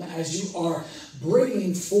song, as you are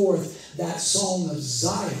bringing forth that song of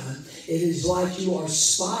Zion, it is like you are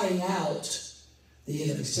spying out the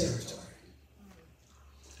enemy's territory.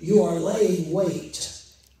 You are laying wait.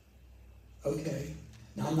 Okay.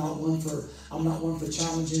 Now I'm not one for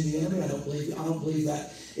challenging the enemy. I don't believe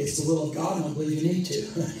that it's the will of God. I don't believe you need to.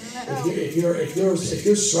 if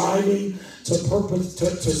you're striving to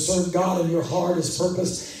serve God and your heart is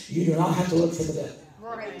purpose, you do not have to look for the devil.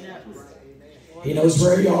 Right. He knows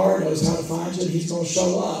where you are, knows how to find you, and he's going to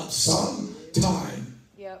show up sometime.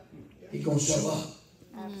 Yep. He's going to show up.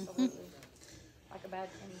 Absolutely. Like a bad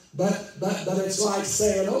thing. But it's like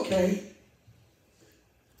saying, okay,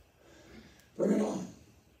 bring it on.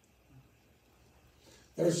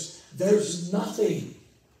 There's nothing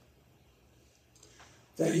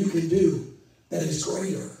that you can do that is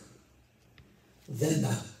greater than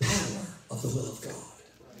the power of the will of God.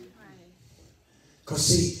 Because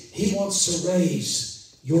see, he wants to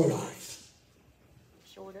raise your life.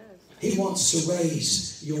 Sure does. He wants to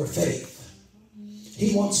raise your faith.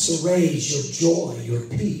 He wants to raise your joy, your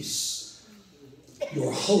peace,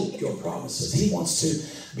 your hope, your promises. He wants to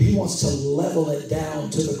level it down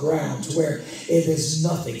to the ground to where it is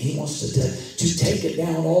nothing. He wants to take it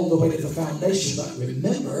down all the way to the foundation. But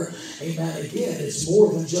remember, amen, again, it's more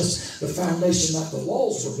than just the foundation that the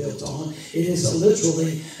walls were built on. It is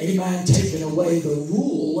literally, amen, taking away the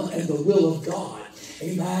rule and the will of God.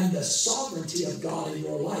 Amen. The sovereignty of God in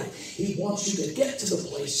your life. He wants you to get to the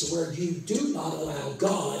place where you do not allow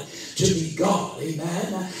God to be God.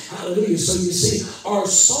 Amen. Hallelujah. So you see, our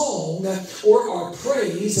song or our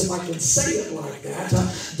praise, if I can say it like that,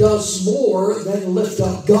 does more than lift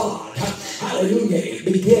up God. Hallelujah. It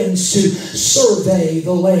begins to survey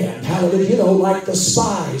the land. Hallelujah. You know, like the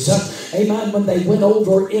spies. Amen. When they went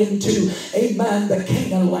over into, amen, the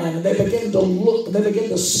Canaan land, and they began to look, and they began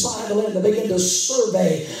to spy the land, they began to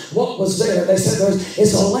survey what was there. They said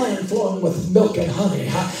it's a land flowing with milk and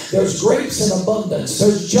honey. There's grapes in abundance.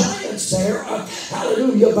 There's giants there.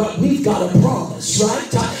 Hallelujah. But we've got a promise,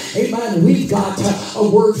 right? Amen. We've got a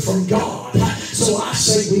word from God. So I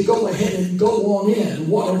say we go ahead and go on in.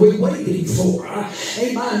 What are we waiting for?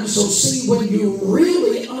 Amen. So see, when you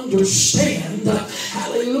really understand,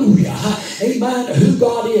 hallelujah, amen, who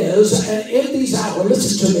God is, and in these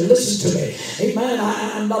hours, listen to me, amen,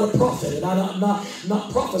 I'm not a prophet, and I'm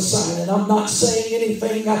not prophesying, and I'm not saying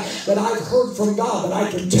anything that I've heard from God, but I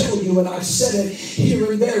can tell you, and I've said it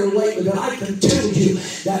here and there lately, that I can tell you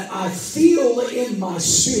that I feel in my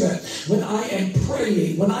spirit when I am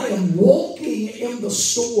praying, when I am walking in the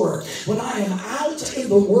store, when I am out in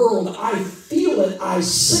the world, I feel it, I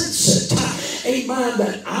sense it, amen,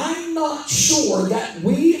 that I'm not sure that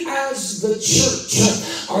we as the church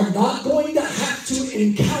are not going to have to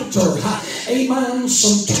encounter, amen,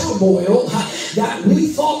 some turmoil that we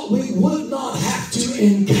thought we would not have to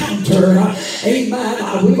encounter.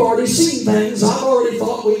 Amen. We've already seen things. I've already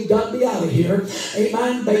thought we'd done be out of here.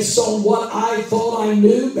 Amen. Based on what I thought I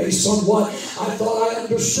knew, based on what I thought I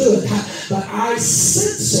understood. But I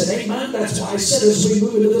sense it. Amen. That's why I said as we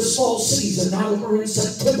move into this fall season, now that we're in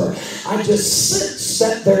September, I just sense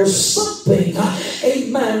that there's something.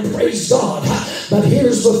 Amen. Praise God. But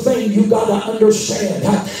here's the thing you got to understand.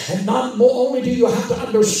 And not only do you have to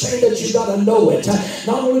understand it, you got to know it.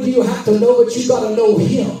 Not only do you have to know it, you got to know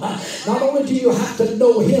Him. Not only do you have to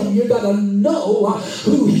know Him, you got to know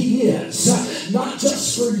who He is. Not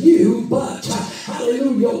just for you, but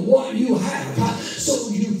hallelujah, what you have. So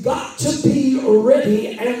you've got to be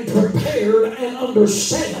ready and prepared and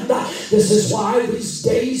understand. This is why these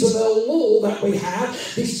days of Elul that we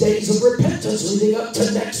have, these days of repentance leading up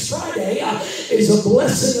to next Friday, is a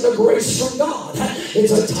blessing and a grace from God.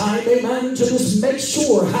 It's a time, amen, to just make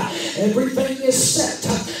sure everything is set,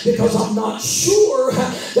 because I'm not sure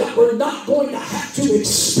that we're not going to have to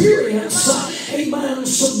experience, amen,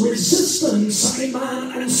 some resistance,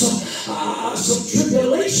 amen, and some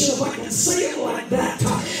tribulation, if I can say it like that,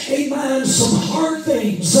 amen, some hard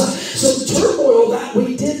things, some turmoil that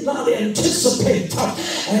we did not anticipate,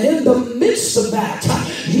 and in the midst of that,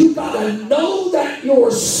 you got to know that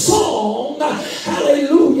your song,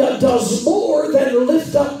 hallelujah, does more than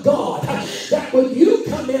lift up God. That when you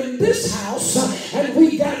come in this house and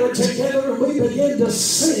we gather together and we begin to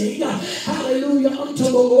sing, hallelujah, unto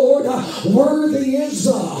the Lord, worthy is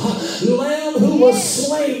the Lamb who was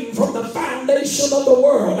slain from the foundation of the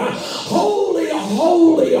world. Holy,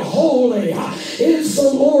 holy, holy is the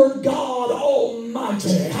Lord God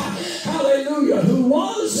Almighty. Hallelujah, who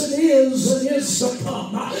was and is to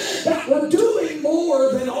come. That we're doing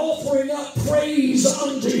more than offering up praise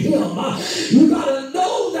unto Him. You got to know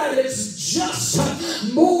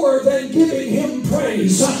more than giving him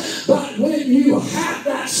praise. But when you have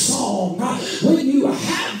that song, when you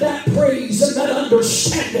have that praise and that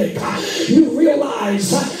understanding, you realize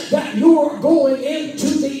that you're going into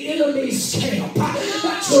the enemy's camp,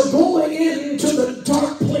 that you're going into the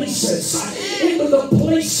dark places, into the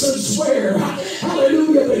places where,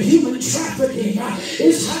 hallelujah, the human trafficking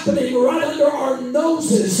is happening right under our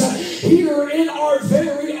noses here in our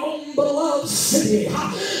very own beloved city.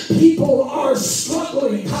 People are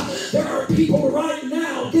struggling. There are people right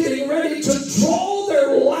now getting ready to draw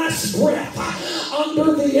their last breath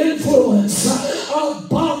under the influence of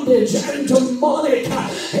bondage and demonic,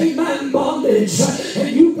 amen, bondage.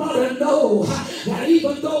 And you got to know that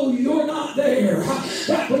even though you're not there,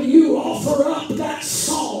 that when you offer up that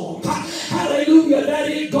song, hallelujah, that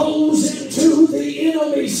it goes into the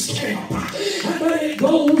enemy's camp, and that it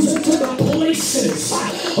goes into the places.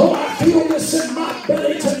 Oh, I feel this in my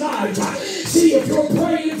belly tonight. See, if you're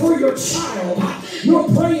praying for your child, you're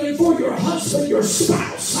praying for your husband, your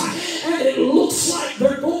spouse, and it looks like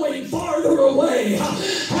they're going farther away,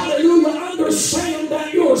 hallelujah, understand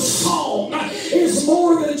that your song is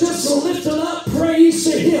more than just lifting up praise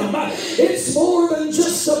to him. It's more than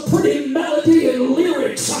just a pretty melody and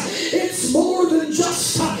lyrics. It's more than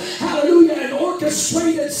just, hallelujah, an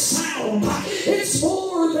orchestrated sound. It's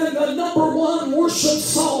more than the #1 worship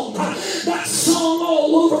song that's sung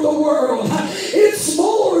all over the world. It's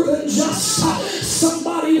more than just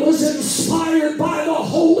somebody was inspired by the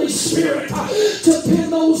Holy Spirit to pen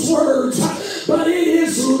those words, but it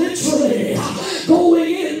is literally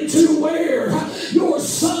going into where your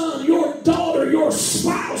son, your daughter, your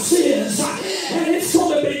spouse is, and it's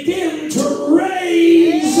going to begin to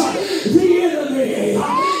raise the enemy.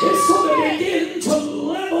 It's going to begin to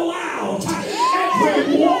level out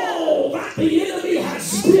every wall that the enemy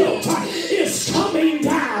has built is coming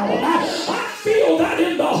down. I feel that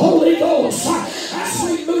in the Holy Ghost as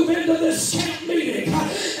we move into this camp meeting.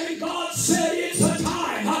 And God said it's a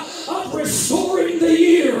time of restoring the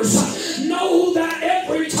years. Know that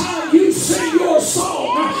every time you sing your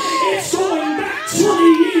song, it's going back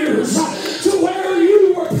 20 years to where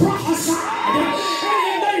you were prophesied. And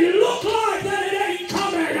it may look like that it ain't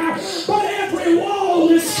coming, but every wall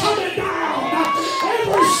is coming down.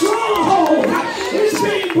 Every stronghold is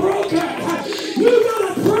being broken. You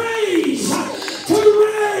got to praise to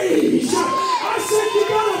raise. I said you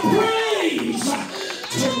got to praise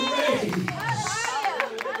to raise.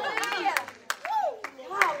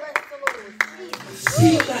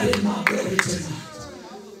 Feel that in my belly tonight.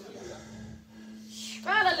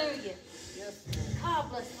 Hallelujah. God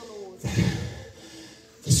bless the Lord.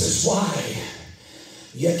 This is why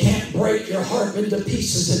you can't break your heart into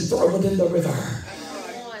pieces and throw it in the river.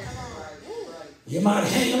 You might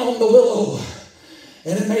hang on the willow,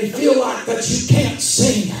 and it may feel like that you can't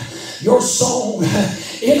sing your song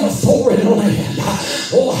in a foreign land.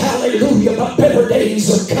 Oh, hallelujah, but better days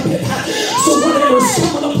are coming. So whatever's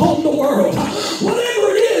coming upon the world,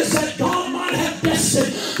 whatever it is that God might have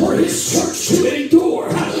destined for his church to endure,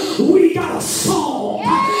 we got a song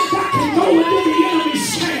that can go into the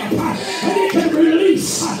enemy's camp, and it can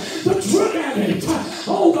release the drug addict,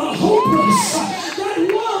 oh, the hopeless, that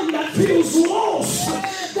one that feels lost,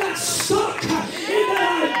 that's stuck in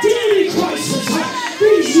that identity crisis.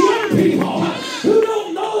 These young people who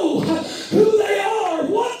don't know who they are,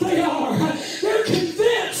 what they are, they're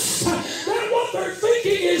convinced that what they're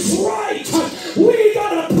thinking is right. We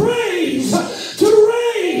got to praise to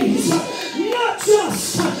raise, not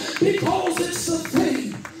just because it's the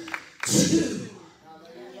thing to do.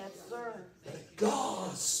 Yes, sir. But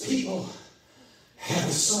God's people have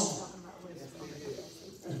a song.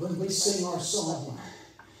 And when we sing our song,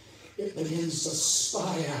 it begins to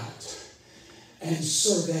spy out and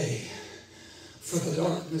survey for the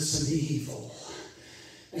darkness and the evil.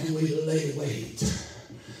 And we lay wait.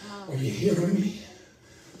 Are you hearing me?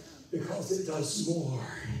 Because it does more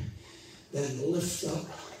than lift up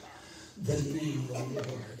the name of the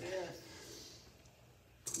Lord.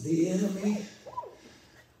 The enemy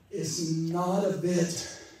is not a bit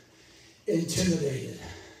intimidated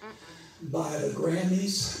by the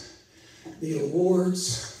Grammys, the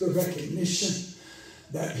awards, the recognition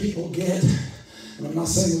that people get. And I'm not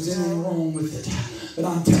saying there's anything wrong with it, but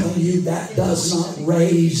I'm telling you that does not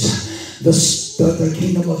raise the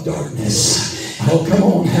kingdom of darkness. Oh, come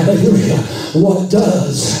on, hallelujah. What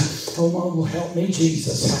does? Oh, help me,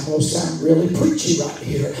 Jesus. I'm going to sound really preachy right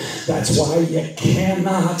here. That's why you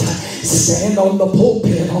cannot stand on the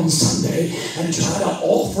pulpit on Sunday and try to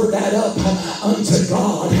offer that up unto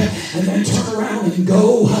God and then turn around and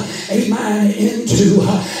go, amen, into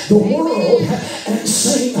the world and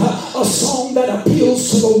sing a song that appeals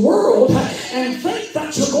to the world and think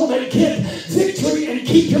that you're going to get victory and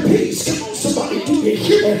keep your peace. Come on, somebody, do you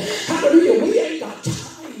hear me? Hallelujah. We ain't got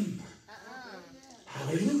time.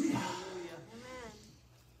 Hallelujah.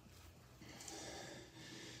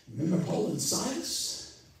 Remember Paul and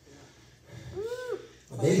Silas?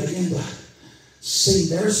 When they began to sing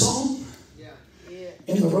their song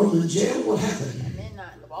in the Roman jail, what happened? At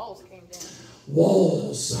midnight, the walls came down.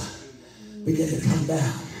 Walls began to come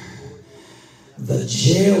down. The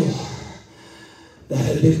jail that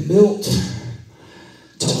had been built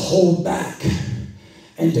to hold back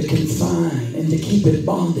and to confine and to keep in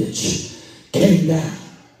bondage came down.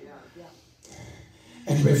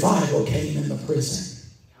 And revival came in the prison.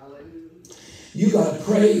 You got to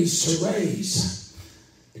praise to raise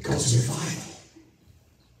because revival.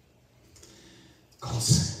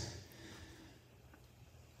 Because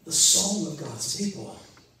the song of God's people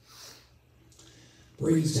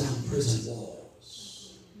brings down prison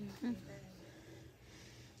walls.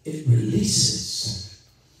 It releases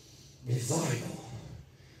revival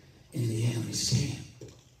in the enemy's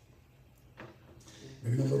camp.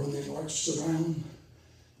 Remember when they marched around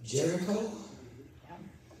Jericho?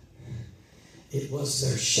 It was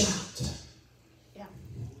their shout.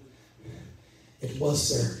 It was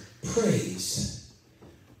their praise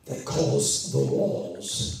that caused the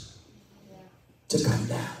walls to come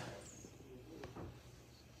down.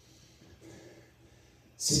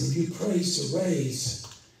 See, when you praise to raise,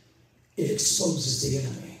 it exposes the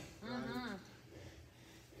enemy.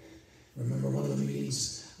 Remember one of the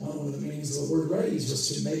meanings of the word raise was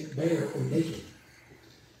to make bare or naked.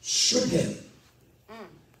 Strip him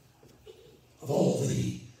of all that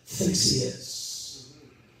he thinks he is.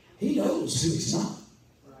 He knows who he's not.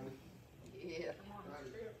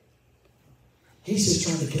 He's just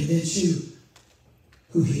trying to convince you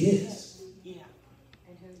who he is.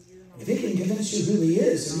 If he can convince you who he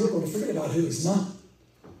is, then you're going to forget about who he's not.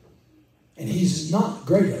 And he's not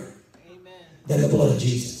greater than the blood of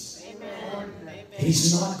Jesus.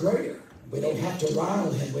 He's not greater. We don't have to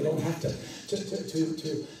rile him. We don't have to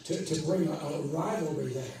bring a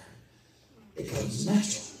rivalry there. It comes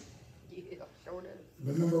natural.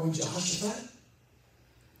 Remember when Jehoshaphat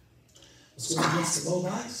was going against the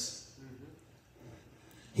Moabites?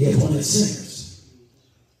 He had wanted singers.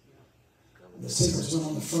 The singers went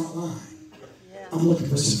on the front line. I'm looking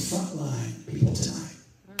for some front line people tonight.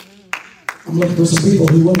 I'm looking for some people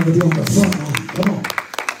who want to be on the front line. Come on.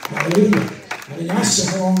 Hallelujah. I didn't ask you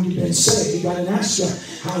how long you've been saved. I didn't ask you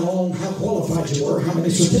how qualified you were, how many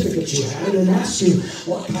certificates you had. I didn't ask you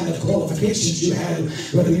what kind of qualifications you had,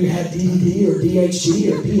 whether you had DD or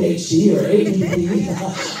DHD or PhD or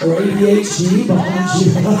ADD or ADHD behind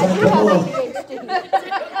you.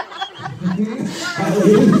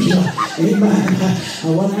 Hallelujah. Amen. I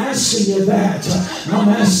wasn't asking you that. I'm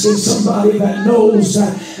asking somebody that knows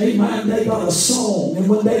that, amen, they got a song. And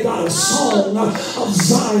when they got a song of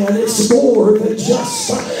Zion, it's more than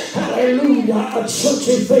just, hallelujah, a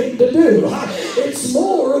churchy thing to do. It's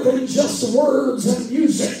more than just words and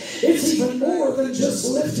music. It's even more than just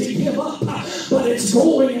lifting him up, but it's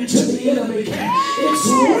going into the enemy camp. It's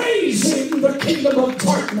raising the kingdom of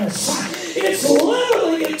darkness. It's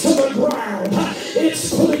leveling it to the ground.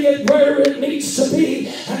 It's putting it where it needs to be,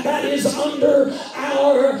 and that is under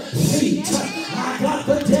our feet. I got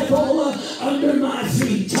the devil under my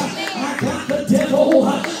feet. I got the devil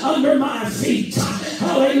under my feet.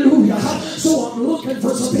 Hallelujah. So I'm looking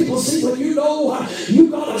for some people. See, when you know you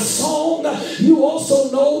got a song, you also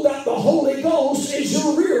know that the Holy Ghost is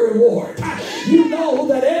your rear reward. You know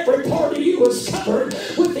that every part of you is covered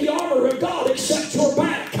with the armor of God except your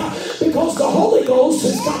back, because the Holy Ghost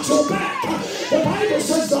has got your back. The Bible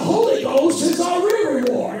says the Holy Ghost is our rear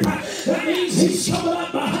reward. That means he's coming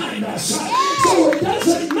up behind us. So it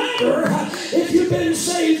doesn't matter if you've been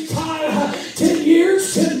saved 10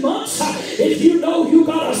 years, 10 months. If you know you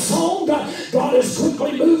got a song, God is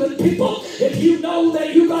quickly moving people. If you know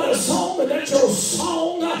that you got a song and that your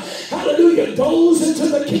song, hallelujah, goes into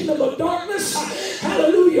the kingdom of darkness,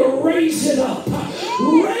 hallelujah, raise it up.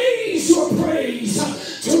 Raise your praise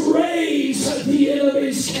to raise the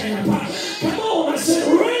enemy's camp. Come on, I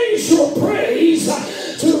said raise your praise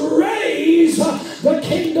to raise the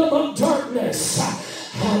kingdom of darkness.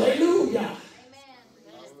 Hallelujah.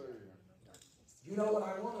 You know what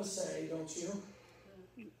I want to say, don't you?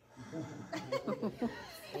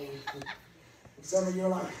 Some of you are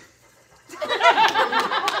like,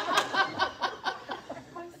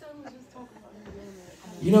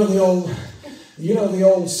 you know the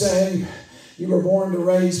old saying, you were born to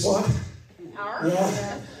raise what?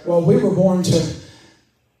 Yeah. Well, we were born to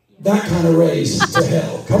that kind of raise to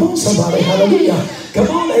hell. Come on, somebody. Hallelujah. Come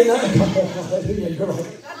on, amen. Come on, hallelujah. You're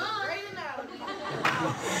like,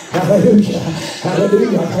 hallelujah.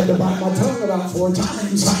 Hallelujah. I've had to bite my tongue about 4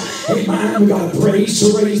 times. Amen. We got to praise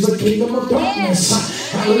to raise the kingdom of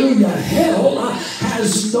darkness. Hallelujah. Hell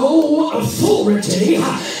has no authority,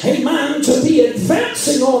 amen, to be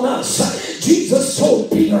advancing on us. Jesus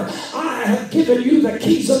told Peter, I have given you the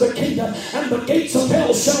keys of the kingdom, and the gates of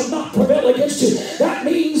hell shall not prevail against you. That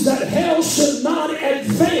means that hell should not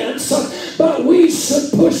advance, but we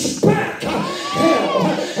should push back hell.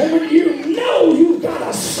 And when you know you've got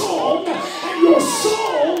a song, and your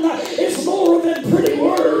song is more than pretty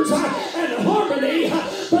words and harmony,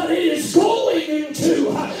 but it is going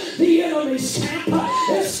into the enemy's camp,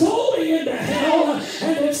 it's going into hell,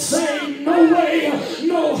 and it's saying, no way,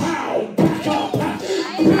 no how, back up,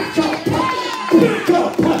 back up, back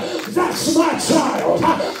up. That's my child,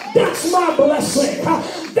 that's my blessing,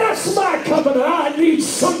 that's my covenant. I need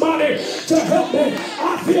somebody to help me.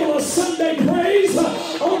 I feel a Sunday praise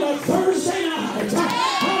on a Thursday night.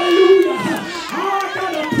 Hallelujah. I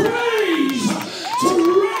got a praise to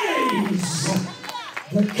raise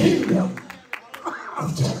the kingdom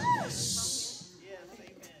of darkness.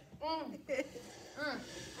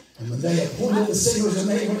 And when they appointed the singers and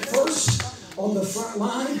they went first on the front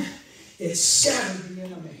line, it scattered the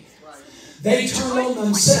enemy. They turned on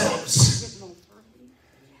themselves.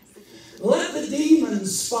 Let the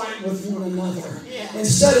demons fight with one another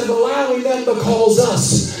instead of allowing them to cause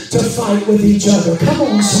us to fight with each other. Come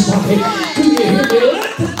on, somebody. Do you hear me?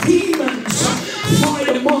 Let the demons fight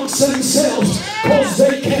amongst themselves, because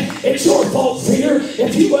they can. It's your fault, fear.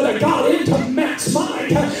 If you would have got into Matt's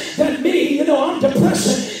mind, then me, I'm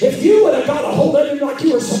depressing. If you would have got a hold of him like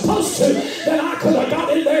you were supposed to, then I could have got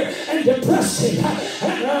in there and depressed him.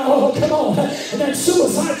 And oh, come on. And then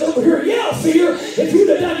suicide's over here. Yeah, fear. If you'd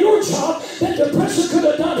have done your job, then depression could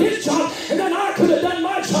have done his job, and then I could have done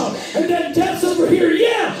my job. And then death's over here.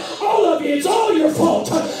 Yeah, all of you, it's all your fault.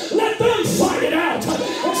 Let them fight it out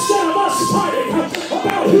instead of us fighting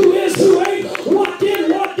about who is, who ain't, what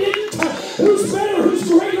did, what didn't, who's better, who's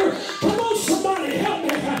greater. Come on, somebody, help me.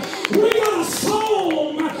 We got a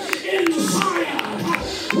song in Zion.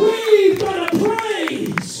 We've got a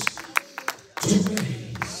praise to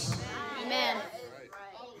raise. Amen.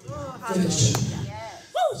 Finish it.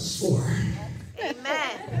 4.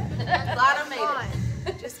 Amen. Glad I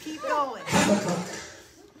made it. Just keep going. Habakkuk.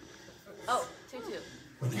 Oh, 2-2.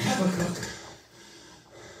 When Habakkuk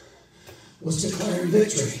was declaring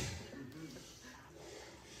victory,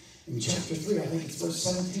 in chapter 3, I think it's verse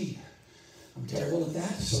 17. I'm terrible at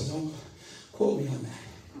that, so don't quote me on that.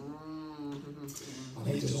 I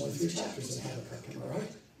think there's only 3 chapters in Habakkuk, am I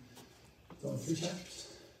right? There's only 3 chapters.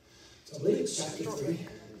 So I believe it's chapter 3,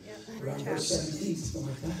 around verse 17, something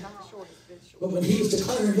like that. But when he was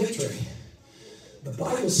declaring victory, the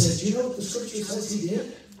Bible says, do you know what the scripture says he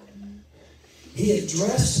did? He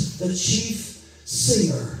addressed the chief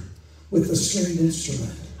singer with the stringed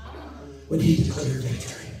instrument when he declared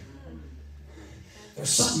victory. There's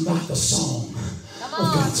something about the song of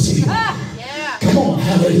God's people. Come on,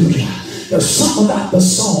 hallelujah. There's something about the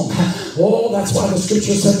song. Oh, that's why the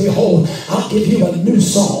scripture said, behold, I'll give you a new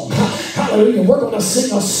song. Hallelujah. We're going to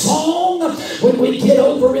sing a song when we get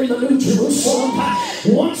over in the New Jerusalem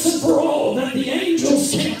once and for all that the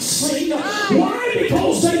angels can't sing. Why?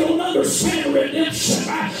 Because they don't understand redemption.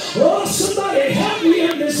 Oh, somebody help me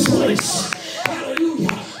in this place. Hallelujah.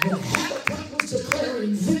 When Habakkuk was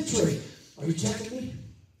declaring victory. Are you checking me?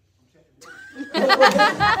 No, go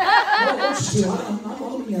ahead. I want you to. I'm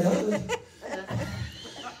owning that ugly.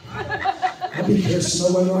 I'll be curious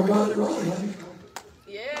to know whether I got it right.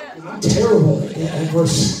 I'm terrible at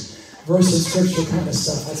verse of scripture kind of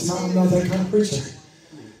stuff. I'm not that kind of preacher.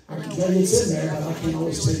 I can tell you it's in there, but I can't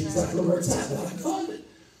always tell you exactly where it's at, but I can find it.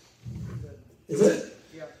 Is it?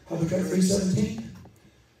 Habakkuk 3:17?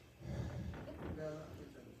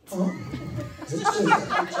 Is it 2?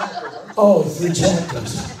 Oh, 3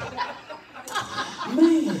 chapters.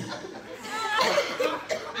 Man.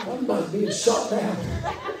 I'm about being shot down.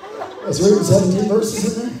 Is there 17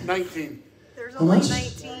 verses in there? 19. There's only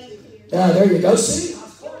 19. Yeah, there you go. See?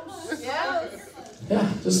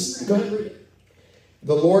 Yeah, just go ahead and read it.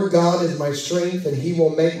 The Lord God is my strength, and he will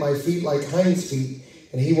make my feet like hinds' feet,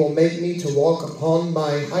 and he will make me to walk upon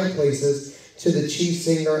my high places, to the chief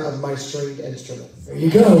singer of my stringed instrument. There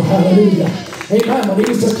you go. Hallelujah. Amen. When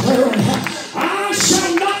he was declaring, I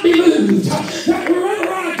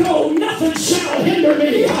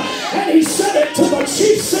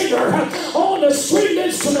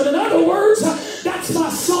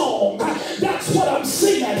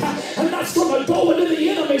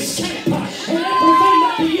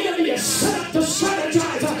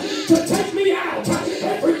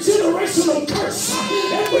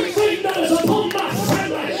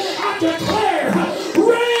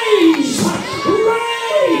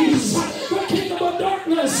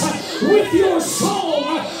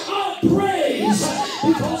up praise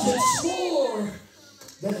because it's more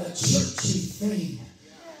than a churchy thing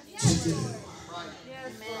to do.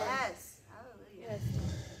 Yes. Hallelujah.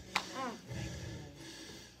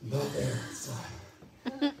 But there's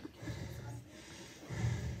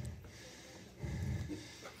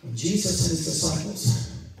when Jesus and his disciples,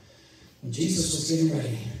 when Jesus was getting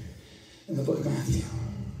ready in the book of Matthew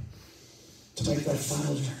to make that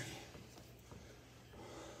final journey,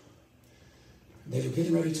 they were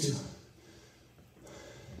getting ready to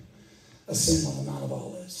ascend on the Mount of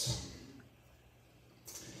Olives.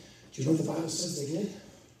 Do you know what the Bible says they did?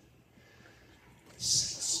 They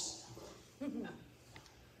sang a song.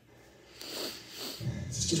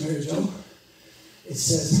 Sister Mary Jo, it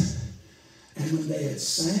says, and when they had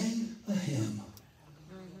sang a hymn,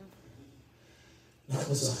 that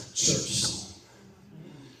was a church song.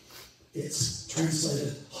 It's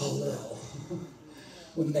translated Hallel.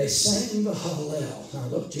 When they sang the Hallel, now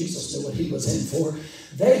look, Jesus knew what he was in for.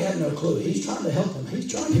 They had no clue. He's trying to help them.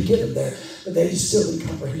 He's trying to get them there. But they still didn't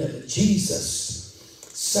comprehend it. Jesus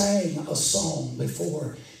sang a song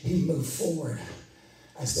before he moved forward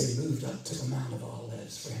as they moved up to the Mount of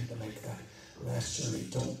Olives for him to make that last journey.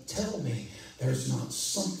 Don't tell me there's not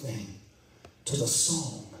something to the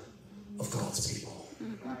song of God's people.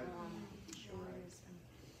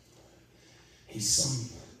 He sung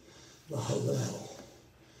the Hallel,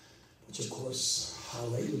 which of course,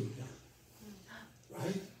 hallelujah,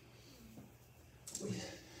 right?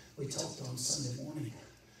 We talked on Sunday morning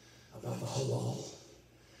about the halal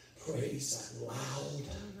praise, that loud,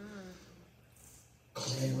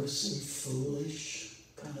 clamorously foolish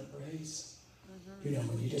kind of praise. You know,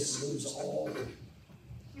 when you just lose all.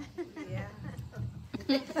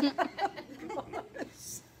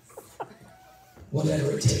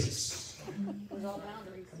 Whatever it takes. Without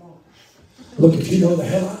boundaries. Come on. Look, if you know the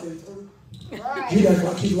hell I've been through, you act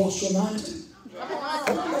like you lost your mind too.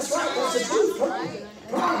 That's right. That's the truth. Come on.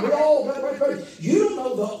 Come on. We all wait. You don't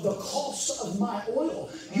know the cost of my oil.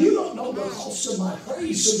 You don't know the cost of my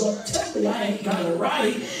praise. So don't tell me I ain't got a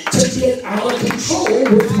right to get out of control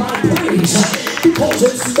with my praise. Because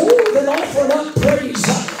it's more than offering up praise.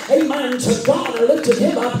 Amen to God and lifting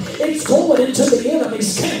him up. It's going into the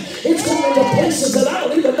enemy's camp. It's going into places that I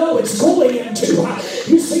don't even know it's going into.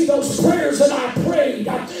 You see those prayers that I prayed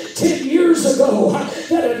 10 years ago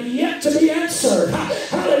that have yet to be answered.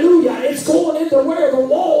 Hallelujah. It's going into where the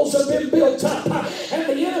walls have been built up. And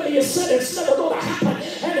the enemy has said it's never going to happen.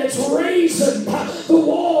 And it's raising the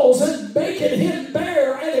walls and making him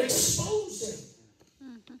bare and exposing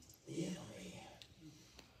the enemy.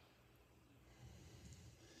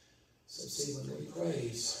 So see, when we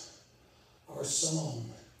praise, our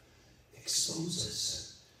song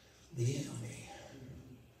exposes the enemy.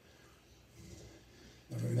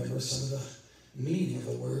 And remember some of the meaning of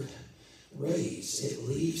the word raise. It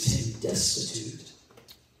leaves him destitute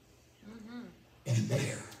and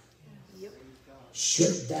bare.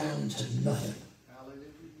 Stripped down to nothing.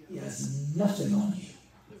 He has nothing on you.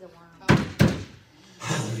 He's a worm.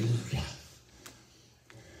 Hallelujah.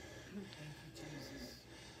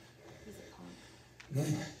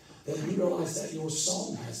 Then you realize that your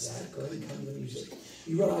song has that. Go ahead and come to the music.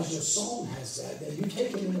 You realize your song has that. Then you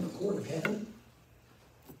take him into the court of heaven.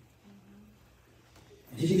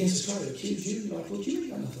 And he begins to try to accuse you. You're like, well, you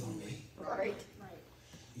ain't got nothing on me. Right.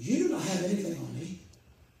 You do not have anything on me.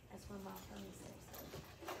 That's what my friend says.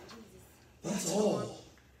 Jesus. That's all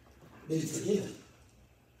been forgiven.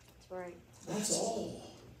 That's right. That's all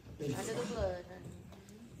been Under the forgiven. blood.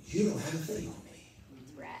 You don't have a thing on me.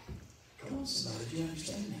 That's right. Come on, somebody, do you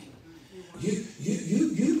understand me?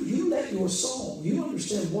 You let your song, you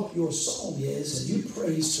understand what your song is, and you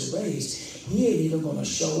praise to raise. He ain't even going to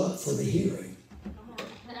show up for the hearing.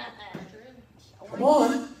 Come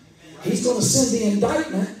on. He's going to send the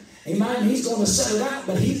indictment. Amen. He's going to set it out,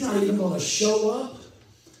 but he's not even going to show up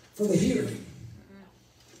for the hearing.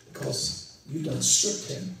 Because you done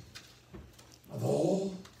stripped him of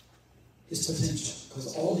all his potential.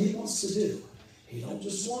 Because all he wants to do, he don't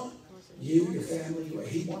just want you, your family,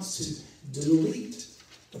 he wants to delete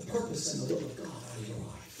the purpose and the will of God out of your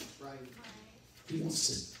life. Right. He wants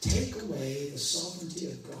to take away the sovereignty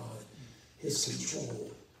of God, his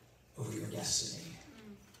control over your destiny.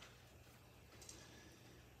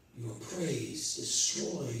 Your praise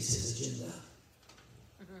destroys his agenda.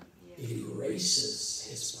 It erases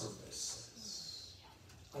his purposes.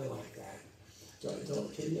 I like that.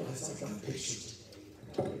 Don't kid me. I got a picture today.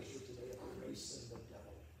 I got a picture today of erasing the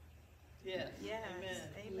devil. Yes.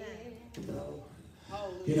 Amen. No.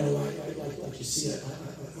 You know, like you see a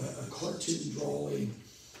cartoon drawing.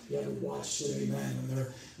 You ever watched it, amen,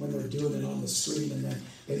 when they're doing it on the screen, and then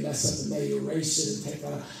they mess up and they erase it and take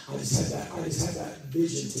that. I just had that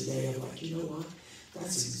vision today of like, you know what?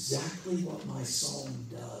 That's exactly what my song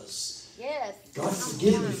does. Yes. God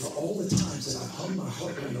forgive me for all the times that I've hung my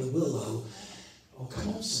heart on the willow. Oh, come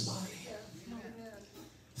on, somebody.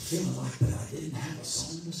 Feeling like that I didn't have a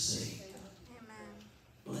song to sing.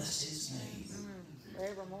 Bless his name.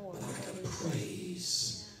 Forevermore. But I got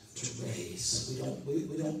praise to raise.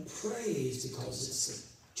 We don't praise because it's a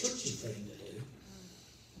churchy thing to do.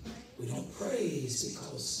 We don't praise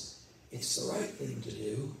because it's the right thing to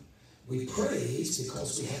do. We praise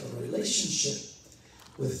because we have a relationship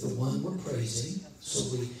with the one we're praising.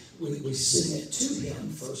 So we sing it to him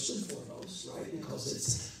first and foremost, right? Because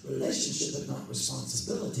it's relationship but not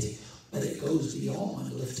responsibility. But it goes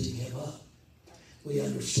beyond lifting him up. We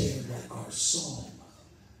understand that our song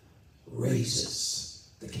raises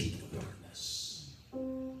the kingdom of darkness.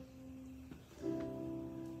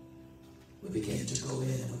 We begin to go in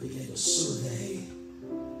and we begin to survey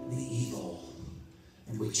the evil.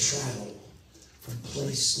 And we travel from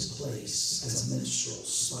place to place as a minstrel,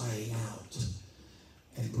 spying out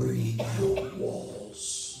and bringing down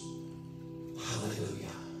walls.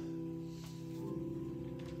 Hallelujah.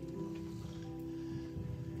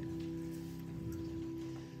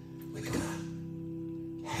 We gotta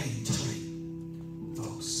hang tight,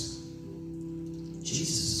 folks.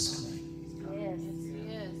 Jesus is coming. Yes.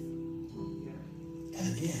 And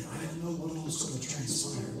again, I don't know what all is going to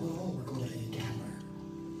transpire, what all we're going to encounter.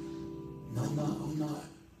 No, I'm not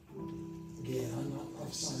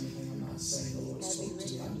prophesying anything. I'm not saying the Lord spoke to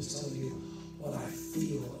me. I'm just telling you what I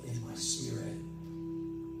feel in my spirit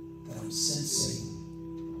that I'm sensing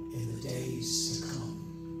in the days to come.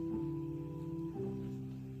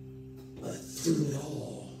 But through it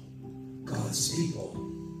all, God's people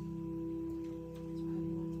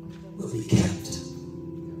will be kept,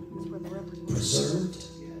 preserved,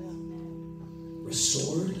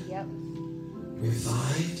 restored,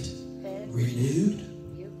 revived, renewed,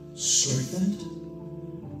 strengthened,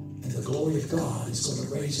 and the glory of God is going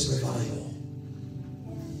to raise a revival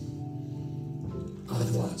out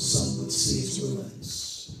of what some would see as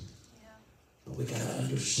ruins. But we got to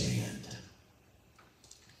understand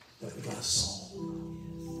that we got a song.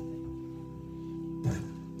 That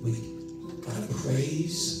we got a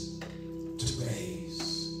praise to raise.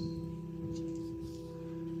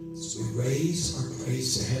 So we raise our praise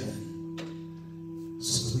to heaven.